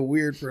kind of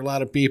weird for a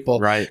lot of people,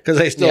 Right. Because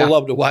I still Yeah.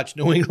 love to watch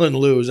New England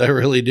lose, I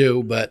really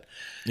do. But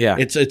Yeah.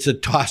 it's a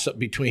toss up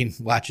between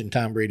watching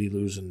Tom Brady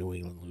lose and New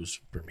England lose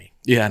for me.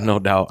 Yeah, no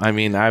doubt. I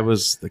mean, I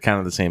was kind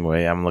of the same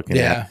way. I'm looking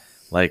Yeah.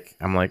 at,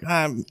 I'm like,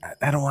 I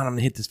don't want him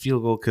to hit this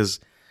field goal because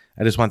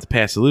I just want the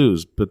pass to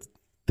lose. But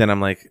then I'm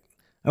like,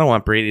 I don't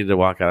want Brady to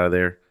walk out of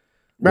there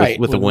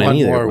with a win one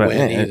either. more But,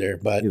 win either.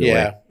 But either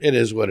yeah, way. it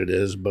is what it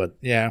is. But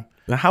yeah,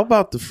 But how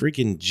about the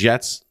freaking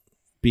Jets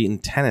beating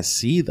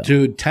Tennessee, though?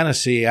 dude,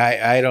 Tennessee,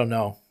 I don't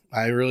know.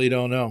 I really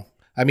don't know.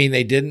 I mean,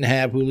 they didn't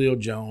have Julio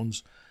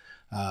Jones.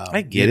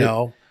 I get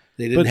it.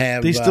 They didn't But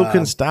have. they still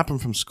couldn't stop him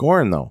from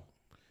scoring, though.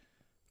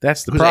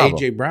 That's the It was problem.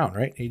 A.J. Brown,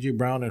 right? A.J.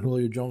 Brown and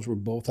Julio Jones were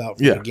both out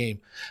for Yeah. the game.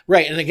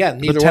 Right, and again,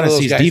 neither one of those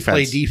Tennessee's guys defense.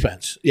 play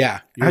defense. Yeah,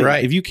 you're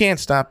right. If you can't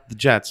stop the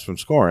Jets from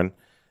scoring,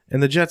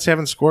 and the Jets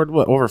haven't scored,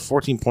 over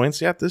 14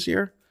 points yet this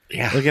year?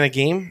 Yeah. Like in a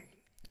game?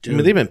 Dude. I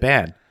mean, they've been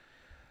bad.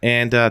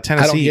 And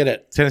Tennessee, get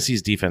it.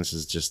 Tennessee's defense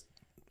is just,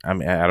 I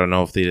mean, I don't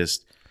know if they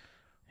just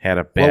had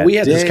a bad day. we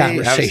had this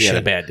Obviously conversation.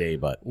 had a bad day,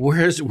 but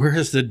Where's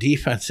the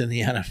defense in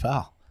the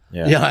NFL?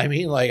 yeah. You know what I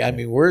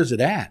mean? Where is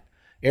it at?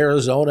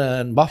 Arizona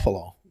and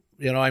Buffalo.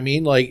 You know what I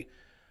mean? Like,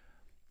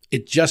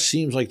 it just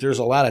seems like there's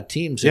a lot of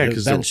teams that Yeah, have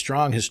 'cause been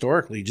strong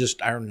historically,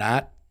 just are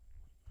not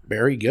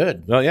very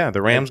good. Well, yeah,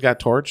 the Rams got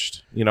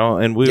torched,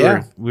 and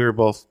we were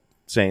both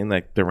saying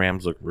like the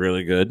Rams look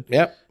really good.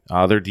 Yep.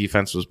 Their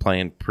defense was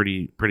playing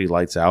pretty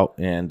lights out,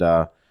 and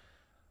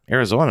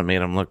Arizona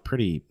made them look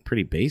pretty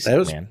basic, That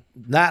was man.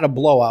 not a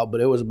blowout,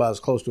 but it was about as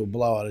close to a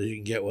blowout as you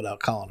can get without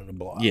calling it a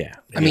blowout. Yeah.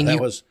 I mean,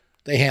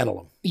 they handled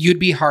them. You'd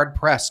be hard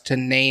pressed to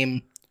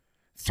name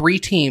 3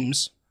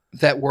 teams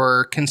that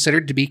were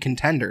considered to be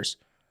contenders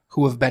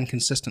who have been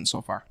consistent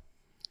so far.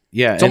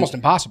 Yeah, It's almost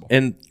impossible.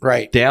 And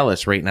Right.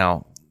 Dallas right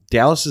now,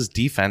 Dallas's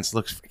defense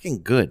looks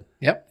freaking good.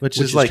 Yep. Which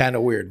Which is is like kind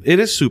of weird. It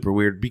is super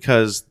weird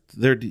because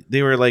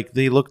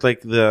they looked like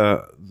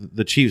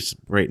the Chiefs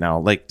right now.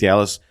 Like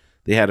Dallas,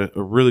 they had a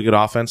really good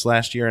offense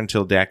last year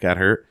until Dak got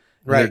hurt.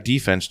 And Right. Their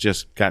defense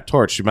just got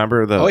torched.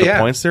 Remember the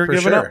points they were for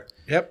giving sure. up?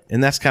 Yep.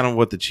 And that's kind of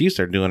what the Chiefs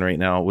are doing right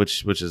now,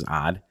 which is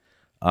odd.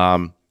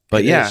 But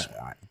It yeah, is.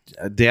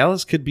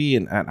 Dallas could be,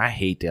 and I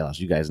hate Dallas.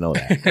 You guys know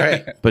that.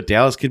 Right. But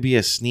Dallas could be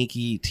a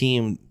sneaky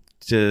team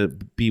to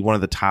be one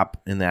of the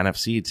top in the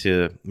NFC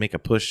to make a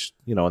push,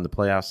 in the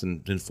playoffs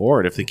and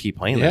forward if they keep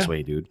playing this Yeah.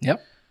 way, dude.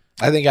 Yep.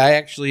 I think I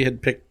actually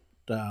had picked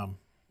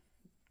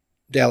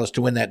Dallas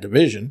to win that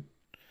division,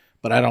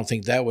 but I don't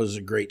think that was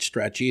a great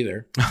stretch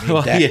either. I mean,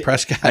 Well, Dak yeah.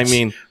 Prescott's I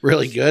mean,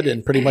 really good,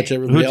 and pretty much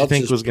everybody who'd you else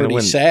think is was gonna pretty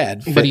win?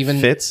 sad. But even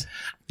Fitz,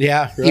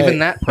 Yeah, right. even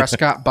that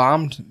Prescott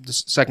bombed the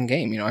second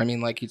game. I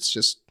mean, like it's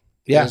just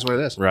Yeah. it is what it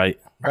is. right?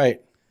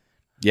 right.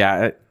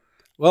 Yeah.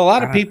 Well, a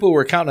lot of people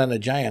were counting on the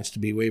Giants to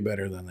be way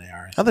better than they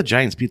are. How the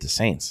Giants beat the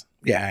Saints?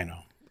 Yeah, I know.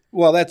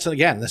 Well, that's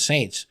again the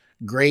Saints.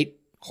 Great,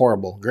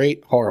 horrible.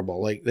 Great,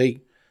 horrible. Like they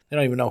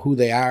don't even know who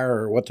they are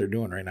or what they're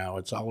doing right now.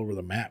 It's all over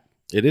the map.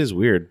 It is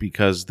weird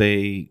because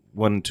they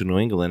went to New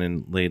England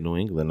and laid New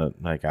England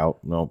out,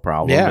 no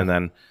problem. Yeah. And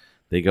then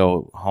they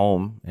go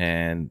home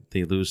and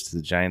they lose to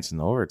the Giants in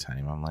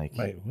overtime. I'm like,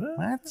 Wait, what?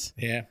 what?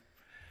 Yeah.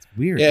 It's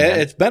weird. Yeah, man.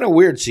 it's been a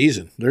weird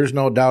season. There's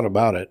no doubt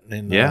about it.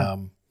 And Yeah.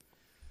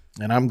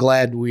 and I'm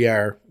glad we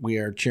are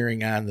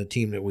cheering on the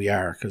team that we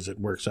are because it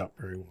works out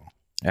very well.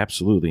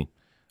 Absolutely.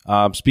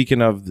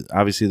 Speaking of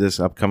obviously this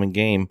upcoming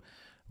game,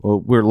 well,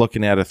 we're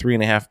looking at a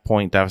 3.5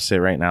 point deficit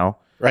right now,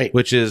 Right.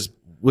 which is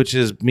which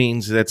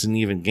means that's an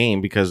even game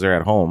because they're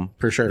at home.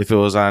 For sure. If it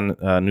was on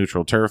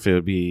neutral turf, it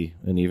would be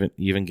an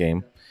even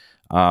game.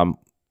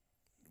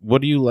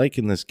 What do you like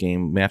in this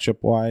game, matchup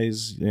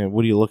wise?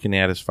 What are you looking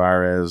at as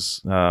far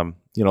as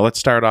let's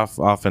start off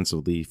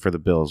offensively for the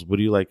Bills. What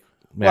do you like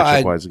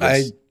matchup wise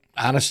against?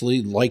 I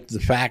honestly like the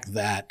fact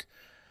that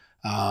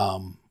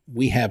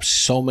we have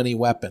so many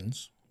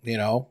weapons.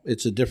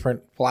 It's a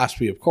different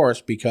philosophy, of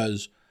course,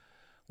 because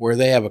where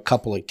they have a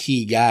couple of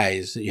key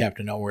guys that you have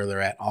to know where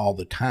they're at all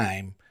the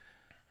time.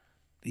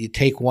 You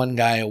take one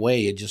guy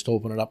away, you just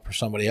open it up for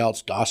somebody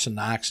else. Dawson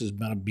Knox has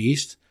been a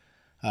beast.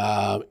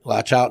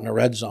 Watch out in the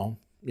red zone.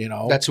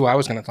 That's who I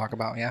was going to talk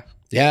about. Yeah.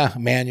 Yeah.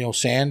 Emmanuel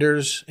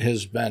Sanders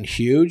has been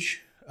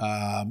huge.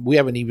 We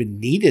haven't even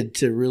needed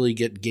to really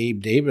get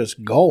Gabe Davis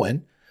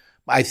going.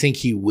 I think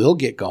he will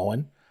get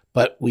going,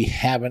 but we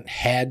haven't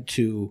had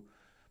to,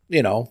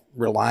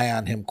 rely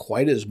on him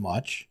quite as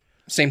much.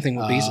 Same thing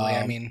with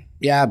Beasley.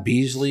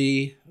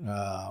 Beasley,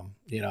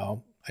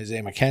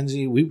 Isaiah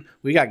McKenzie.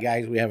 We got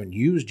guys we haven't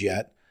used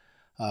yet,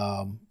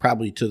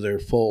 probably to their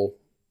full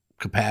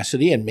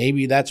capacity, and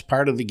maybe that's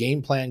part of the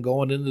game plan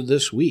going into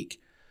this week.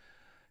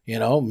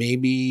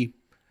 Maybe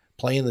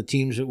playing the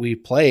teams that we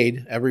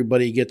played,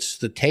 everybody gets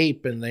the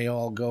tape and they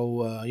all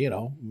go,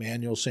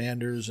 Emmanuel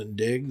Sanders and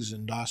Diggs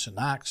and Dawson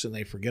Knox, and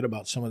they forget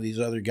about some of these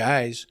other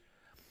guys.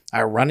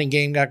 Our running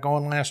game got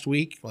going last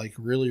week, like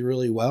really,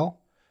 really well.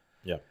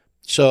 Yeah.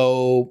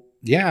 So,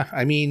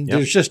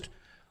 there's just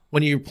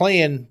when you're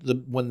playing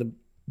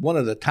one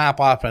of the top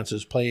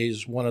offenses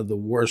plays one of the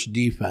worst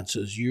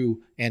defenses,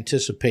 you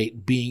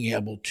anticipate being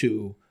able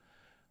to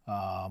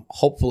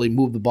hopefully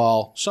move the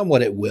ball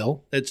somewhat at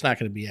will. It's not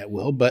going to be at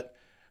will, but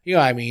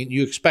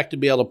you expect to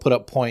be able to put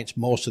up points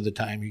most of the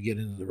time you get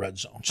into the red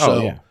zone.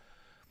 So,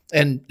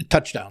 and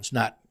touchdowns,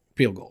 not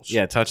field goals.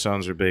 Yeah,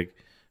 touchdowns are big.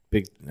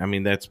 I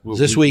mean, that's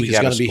this week is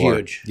going to be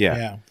huge.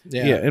 Yeah.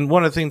 And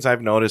one of the things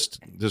I've noticed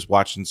just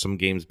watching some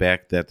games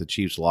back that the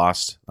Chiefs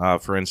lost,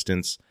 for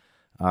instance,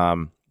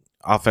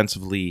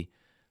 offensively,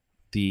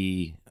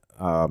 the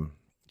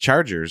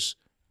Chargers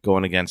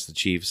going against the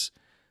Chiefs,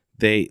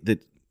 the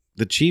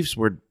Chiefs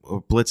were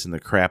blitzing the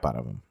crap out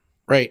of them,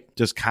 right?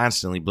 Just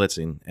constantly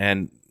blitzing,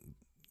 and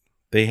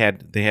they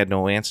had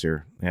no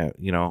answer,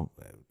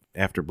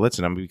 after blitzing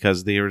them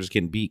because they were just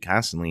getting beat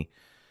constantly.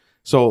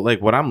 So,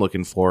 like, what I'm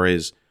looking for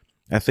is,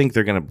 I think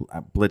they're going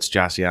to blitz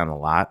Josh Allen a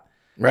lot,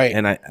 right?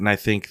 And I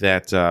think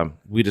that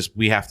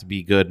we have to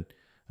be good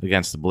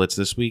against the blitz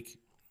this week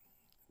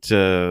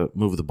to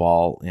move the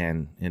ball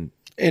and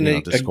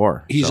to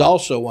score. He's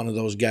also one of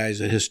those guys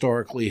that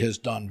historically has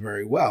done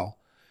very well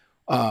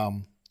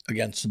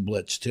against the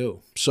blitz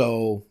too.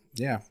 So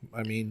yeah,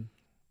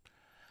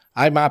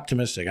 I'm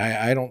optimistic.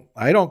 I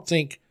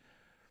think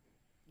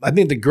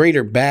the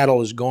greater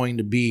battle is going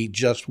to be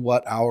just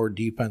what our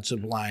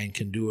defensive line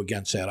can do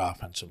against that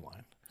offensive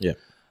line. Yeah.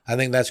 I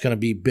think that's going to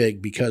be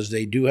big because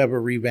they do have a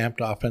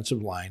revamped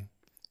offensive line.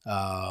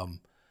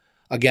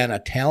 Again, a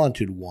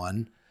talented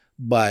one,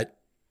 but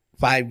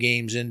 5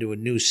 games into a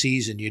new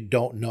season, you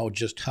don't know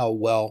just how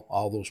well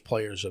all those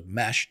players have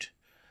meshed.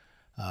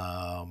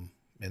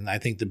 And I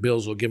think the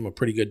Bills will give them a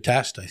pretty good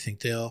test. I think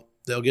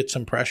they'll get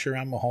some pressure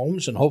on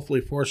Mahomes and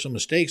hopefully force some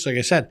mistakes. Like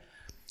I said,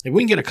 if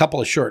we can get a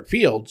couple of short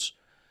fields,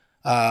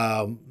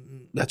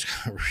 that's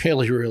going to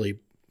really, really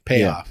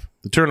pay off.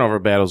 The turnover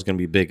battle is going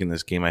to be big in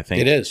this game, I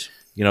think. It is.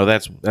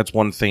 That's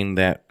one thing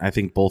that I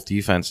think both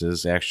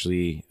defenses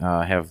actually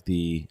have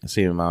the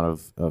same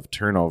amount of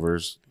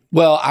turnovers.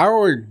 Well,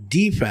 our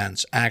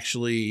defense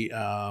actually,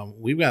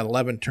 we've got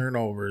 11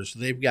 turnovers.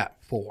 They've got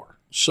 4.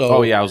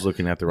 So, I was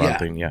looking at the wrong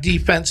thing. Yeah,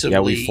 defensively,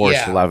 we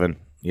forced 11.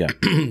 Yeah,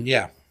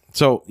 yeah.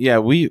 So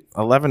we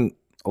 11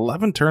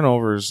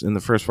 turnovers in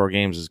the first 4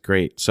 games is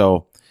great.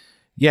 So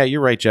yeah,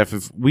 you're right, Jeff.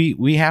 If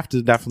we have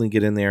to definitely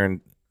get in there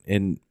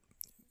and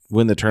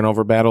win the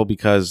turnover battle,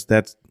 because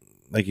that's,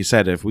 like you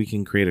said, if we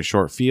can create a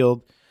short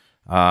field,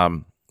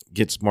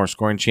 get some more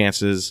scoring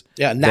chances.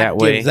 Yeah, not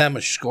give them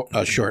a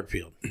short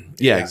field.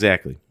 Yeah,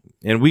 exactly.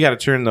 And we got to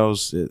turn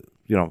those,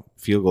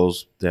 field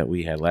goals that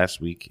we had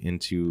last week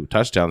into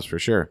touchdowns for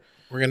sure.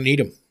 We're going to need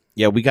them.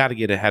 Yeah, we got to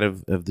get ahead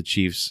of the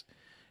Chiefs.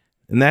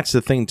 And that's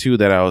the thing, too,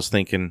 that I was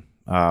thinking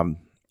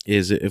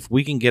is if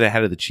we can get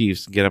ahead of the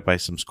Chiefs and get up by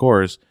some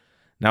scores,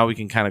 now we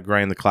can kind of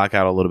grind the clock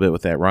out a little bit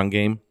with that run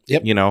game.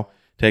 Yep.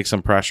 Take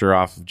some pressure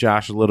off of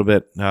Josh a little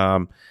bit.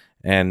 And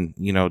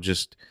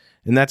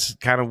that's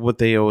kind of what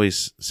they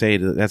always say.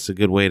 That's a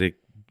good way to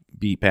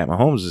beat Pat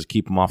Mahomes is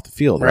keep him off the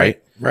field,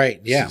 right?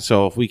 Right, yeah.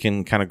 So if we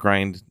can kind of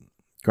grind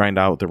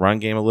out the run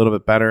game a little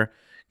bit better,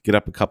 get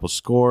up a couple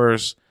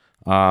scores,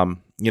 and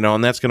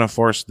that's going to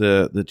force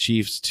the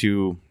Chiefs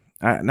to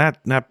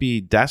not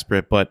be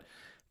desperate, but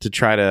to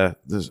try to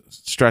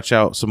stretch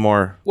out some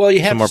more. Well, you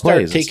have to start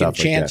plays taking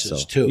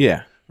chances too.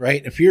 Yeah.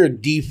 Right? If you're a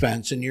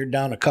defense and you're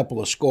down a couple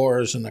of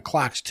scores and the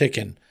clock's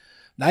ticking,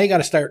 now you got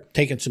to start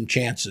taking some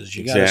chances.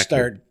 You got to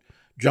start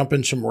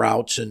jumping some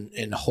routes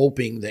and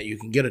hoping that you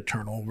can get a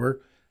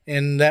turnover,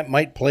 and that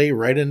might play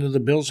right into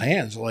the Bills'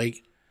 hands.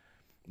 Like,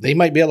 they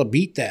might be able to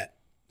beat that.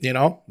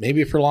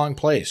 maybe for long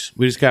plays.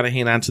 We just got to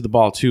hang on to the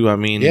ball too. I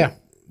mean, Yeah.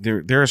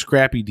 they're a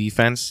scrappy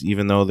defense,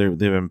 even though they've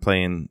been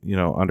playing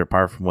under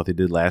par from what they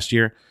did last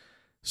year.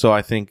 So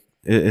I think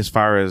as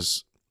far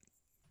as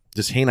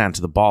just hang on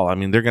to the ball, I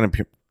mean, they're going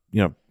to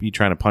be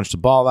trying to punch the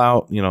ball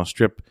out,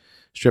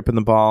 stripping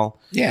the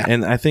ball. Yeah.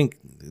 And I think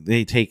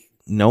they take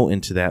note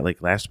into that.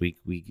 Like last week,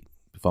 we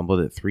fumbled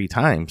it 3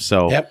 times.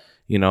 So Yep.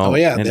 Oh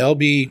yeah, they'll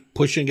be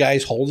pushing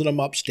guys, holding them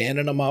up,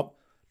 standing them up,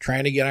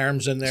 trying to get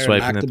arms in there, Swiping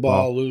knock at the the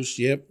ball ball. loose.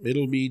 Yep,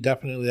 it'll be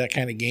definitely that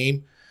kind of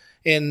game.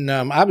 And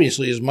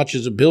obviously, as much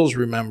as the Bills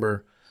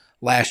remember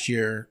last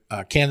year,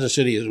 Kansas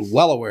City is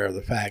well aware of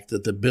the fact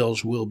that the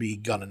Bills will be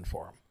gunning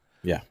for them.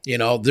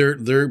 Yeah.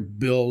 Their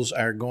Bills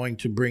are going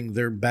to bring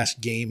their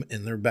best game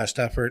and their best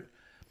effort.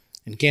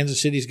 And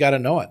Kansas City's got to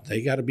know it.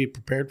 They got to be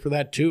prepared for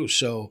that too.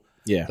 So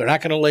Yeah. they're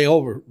not going to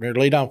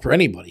lay down for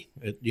anybody.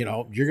 You're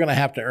going to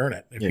have to earn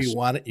it. If Yes. you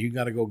want it, you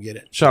got to go get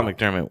it. Sean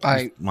McDermott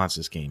I- wants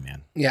this game,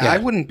 man. Yeah, Yeah. I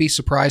wouldn't be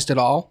surprised at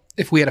all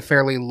if we had a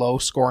fairly low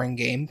scoring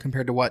game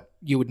compared to what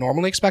you would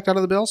normally expect out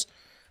of the Bills.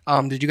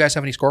 Did you guys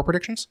have any score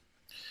predictions?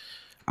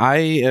 I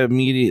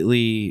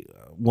immediately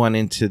went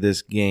into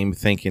this game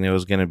thinking it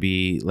was going to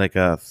be like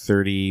a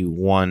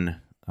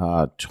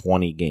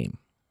 31-20 game.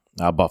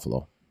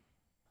 Buffalo.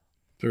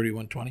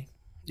 31-20.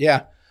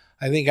 Yeah,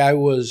 I think I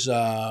was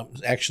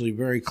actually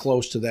very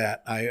close to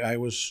that. I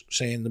was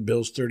saying the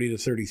Bills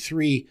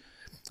 30-33,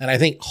 and I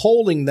think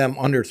holding them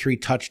under 3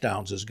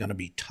 touchdowns is going to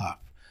be tough.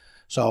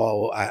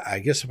 So I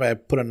guess if I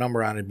put a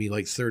number on it, it'd be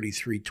like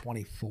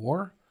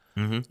 33-24.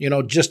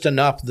 Mm-hmm. Just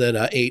enough that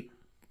a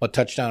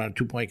touchdown and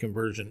a 2-point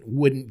conversion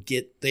wouldn't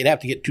get. They'd have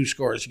to get 2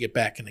 scores to get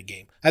back in the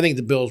game. I think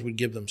the Bills would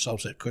give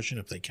themselves that cushion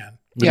if they can.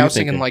 Yeah, I was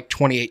thinking like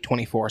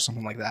 28-24,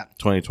 something like that.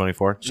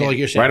 2024. So like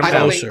you're saying, Right I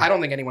don't, closer. think, I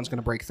don't think anyone's going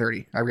to break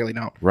 30. I really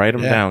don't. Write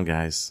them Yeah. down,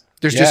 guys.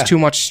 There's Yeah. just too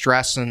much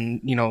stress,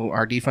 and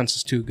our defense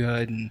is too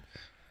good, and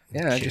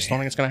I just don't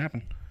think it's going to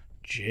happen.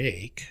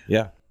 Jake.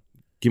 Yeah.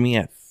 Give me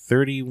at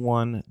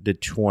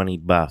 31-20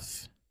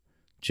 buff,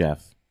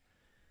 Jeff.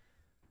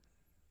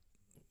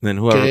 Then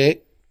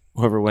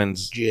whoever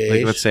wins,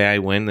 Jace. let's say I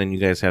win, then you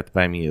guys have to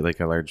buy me like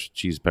a large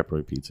cheese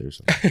pepperoni pizza or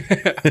something.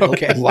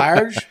 Okay.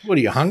 Large? What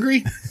are you,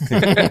 hungry?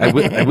 I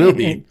will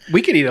be.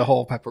 We could eat a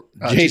whole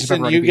cheese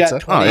Jason, pepperoni you pizza.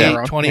 got 28,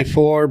 yeah.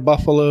 24,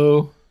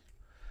 Buffalo.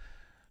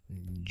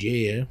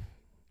 Yeah.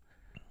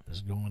 I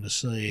was going to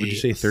say, Would you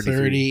say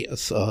 33?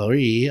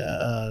 33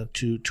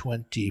 to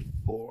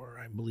 24,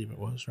 I believe it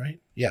was, right?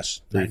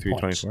 Yes. 9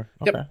 points. 33-24.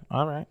 Yep. Okay.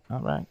 All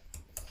right.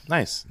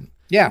 Nice.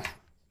 Yeah.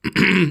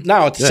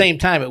 Now, at the same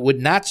time, it would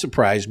not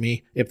surprise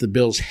me if the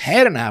Bills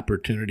had an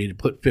opportunity to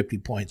put 50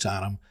 points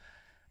on them.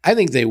 I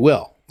think they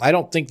will. I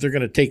don't think they're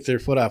going to take their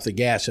foot off the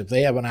gas if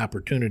they have an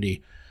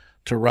opportunity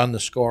to run the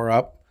score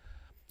up.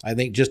 I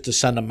think just to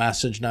send a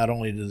message not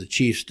only to the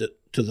Chiefs,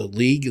 to the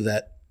league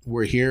that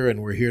we're here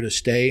and we're here to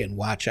stay and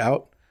watch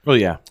out. Well,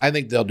 yeah. I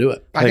think they'll do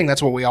it. I think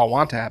that's what we all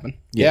want to happen.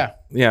 Yeah.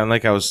 Yeah, and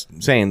like I was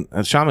saying,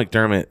 Sean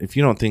McDermott, if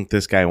you don't think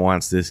this guy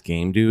wants this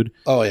game, dude,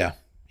 Oh, yeah.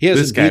 He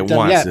hasn't this guy beat them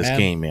wants yet, this man.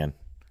 game, man.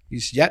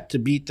 He's yet to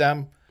beat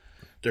them.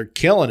 They're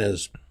killing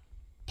his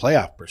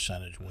playoff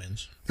percentage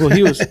wins. Well,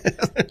 he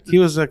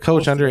was a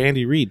coach under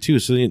Andy Reid too,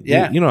 so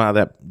you know how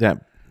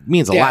that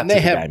means a lot. and to they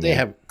the have guy, they man.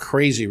 have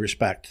crazy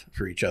respect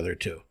for each other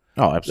too.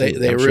 Oh, absolutely.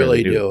 They I'm sure really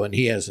they do. And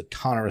he has a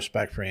ton of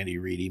respect for Andy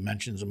Reid. He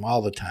mentions him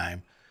all the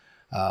time.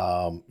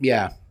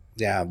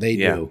 They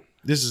do.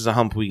 This is a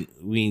hump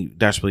we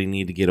desperately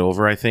need to get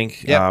over, I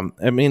think. Yep.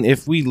 I mean,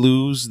 if we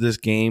lose this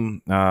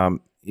game,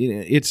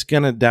 it's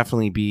going to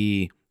definitely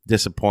be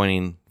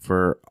disappointing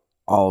for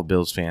all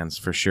Bills fans,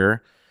 for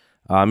sure.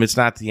 It's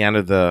not the end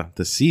of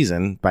the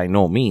season by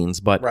no means,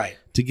 but Right.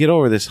 to get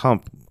over this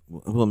hump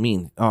will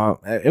mean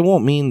it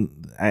won't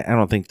mean, I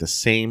don't think, the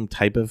same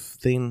type of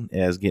thing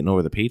as getting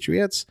over the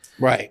Patriots,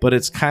 Right. but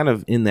it's kind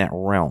of in that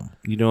realm.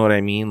 You know what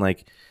I mean?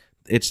 Like,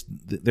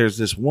 there's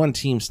this one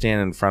team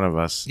standing in front of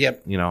us.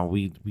 Yep.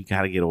 We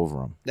got to get over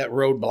them. That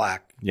roadblock.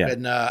 Yeah.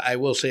 And I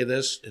will say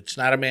this: it's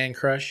not a man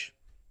crush.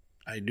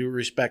 I do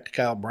respect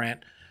Kyle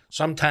Brandt.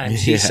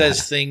 Sometimes he Yeah.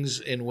 says things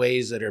in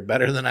ways that are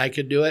better than I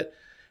could do it.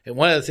 And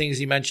one of the things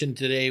he mentioned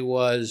today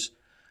was,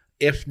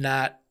 if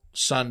not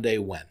Sunday,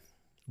 when?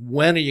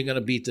 When are you going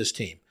to beat this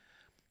team?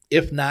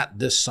 If not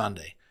this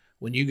Sunday,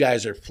 when you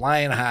guys are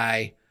flying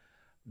high,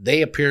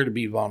 they appear to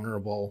be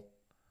vulnerable.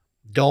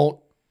 Don't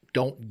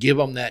give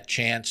them that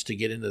chance to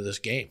get into this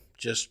game.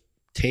 Just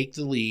take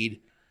the lead,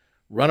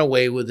 run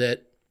away with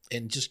it,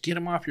 and just get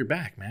them off your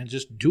back, man.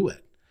 Just do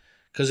it.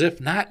 Because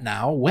if not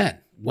now, when?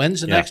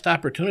 When's the Yeah. next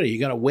opportunity? You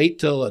going to wait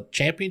till a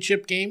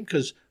championship game?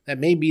 Because that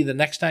may be the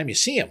next time you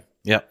see them.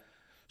 Yep.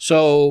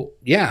 So,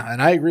 yeah,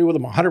 and I agree with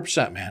him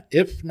 100%, man.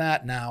 If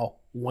not now,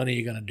 when are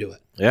you going to do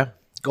it? Yeah.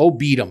 Go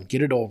beat them.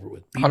 Get it over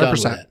with. Be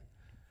 100%. done with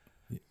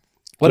it.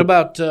 What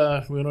about,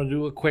 we're going to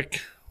do a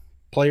quick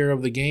player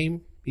of the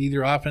game,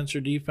 either offense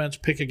or defense.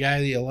 Pick a guy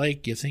that you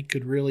like, you think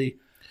could really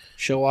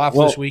show off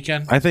Well, this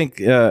weekend. I think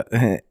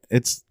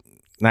it's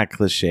not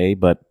cliche,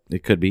 but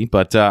it could be.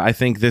 But I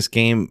think this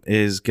game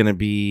is going to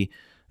be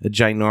a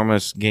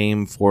ginormous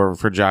game for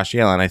Josh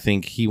Allen. I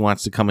think he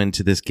wants to come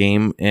into this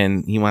game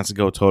and he wants to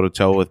go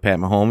toe-to-toe with Pat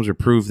Mahomes or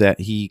prove that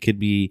he could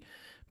be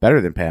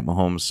better than Pat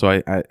Mahomes.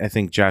 So I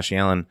think Josh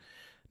Allen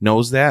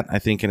knows that. I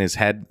think in his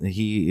head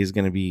he is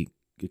going to be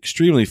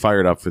extremely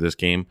fired up for this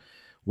game,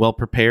 well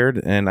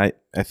prepared, and I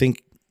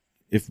think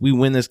if we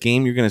win this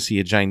game, you're going to see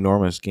a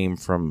ginormous game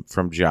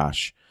from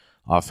Josh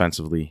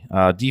offensively.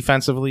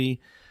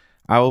 Defensively,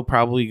 I will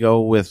probably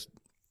go with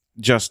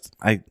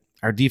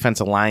our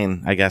defensive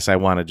line. I guess I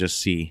want to just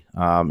see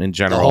in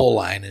general. The whole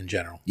line in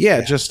general.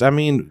 Yeah, just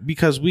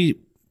because we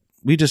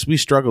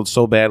struggled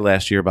so bad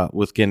last year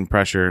with getting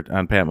pressure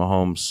on Pat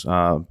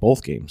Mahomes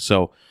both games.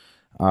 So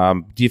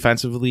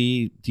defensive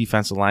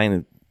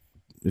line,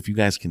 if you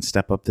guys can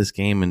step up this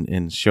game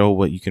and show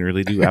what you can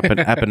really do,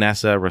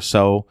 Epinesa,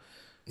 Rousseau,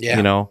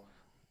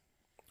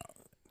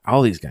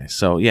 all these guys.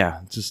 So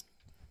yeah, just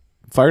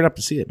fired up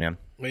to see it, man.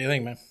 What do you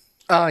think, man?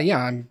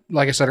 I'm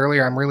like I said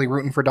earlier, I'm really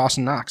rooting for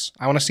Dawson Knox.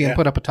 I want to see him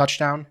put up a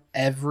touchdown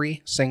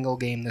every single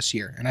game this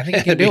year, and I think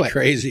he can do it.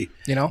 Crazy,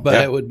 but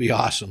it would be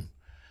awesome.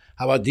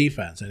 How about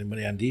defense?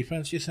 Anybody on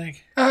defense, you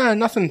think?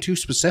 Nothing too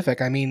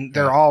specific. I mean,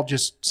 they're all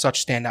just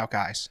such standout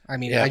guys. I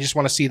mean, I just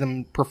want to see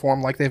them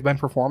perform like they've been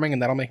performing,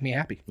 and that'll make me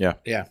happy.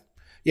 Yeah.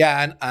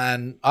 And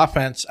on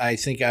offense, I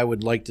think I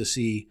would like to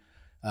see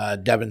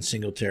Devin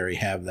Singletary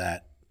have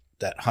that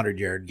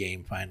 100-yard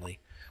game finally.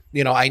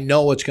 I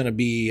know it's going to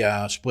be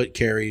split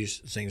carries,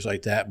 things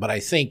like that, but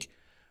I think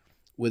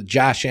with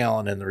Josh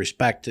Allen and the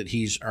respect that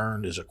he's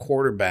earned as a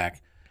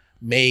quarterback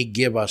may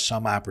give us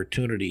some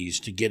opportunities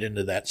to get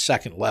into that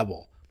second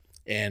level.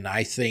 And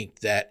I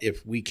think that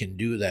if we can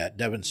do that,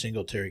 Devin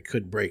Singletary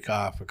could break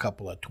off a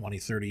couple of 20,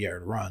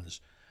 30-yard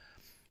runs.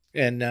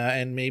 And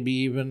maybe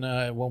even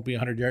it won't be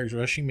 100 yards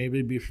rushing. Maybe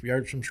it'd be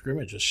yards from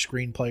scrimmage, a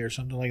screenplay or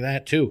something like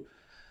that too.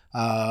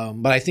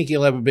 But I think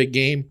he'll have a big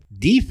game.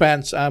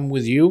 Defense, I'm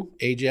with you.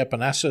 AJ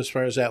Epinesa, as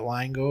far as that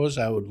line goes,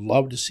 I would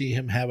love to see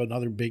him have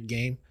another big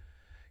game.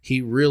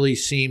 He really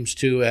seems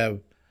to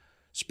have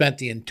spent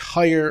the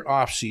entire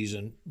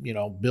offseason,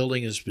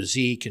 building his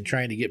physique and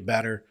trying to get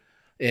better,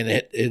 and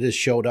it has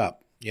showed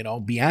up.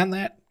 Beyond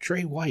that,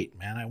 Trey White,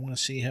 man, I want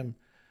to see him,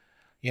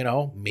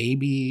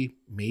 maybe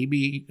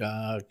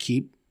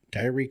keep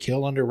Tyreek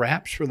Hill under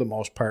wraps for the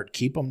most part,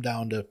 keep him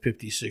down to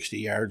 50, 60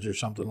 yards or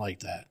something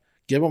like that.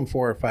 Give him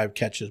 4 or 5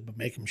 catches, but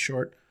make him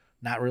short,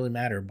 not really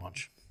matter a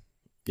bunch.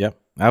 Yep.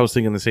 I was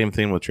thinking the same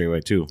thing with Trey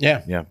White, too.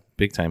 Yeah. Yeah,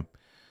 big time.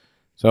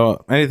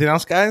 So, anything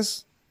else,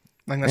 guys?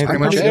 I think that's pretty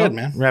much it,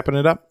 man. Wrapping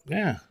it up?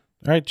 Yeah.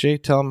 All right, Jay,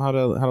 tell them how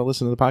to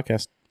listen to the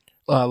podcast.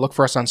 Look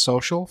for us on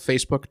social,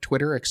 Facebook,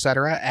 Twitter,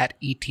 etc. at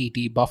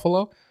ETD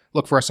Buffalo.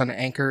 Look for us on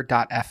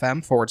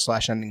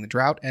anchor.fm/ending the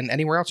drought and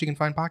anywhere else you can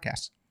find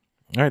podcasts.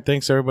 All right,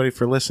 thanks everybody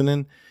for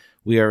listening.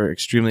 We are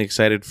extremely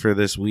excited for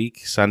this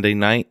week, Sunday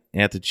night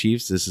at the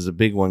Chiefs. This is a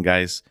big one,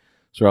 guys.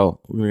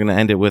 So we're going to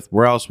end it with,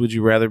 where else would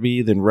you rather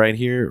be than right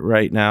here,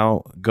 right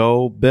now?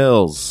 Go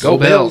Bills. Go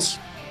Bills.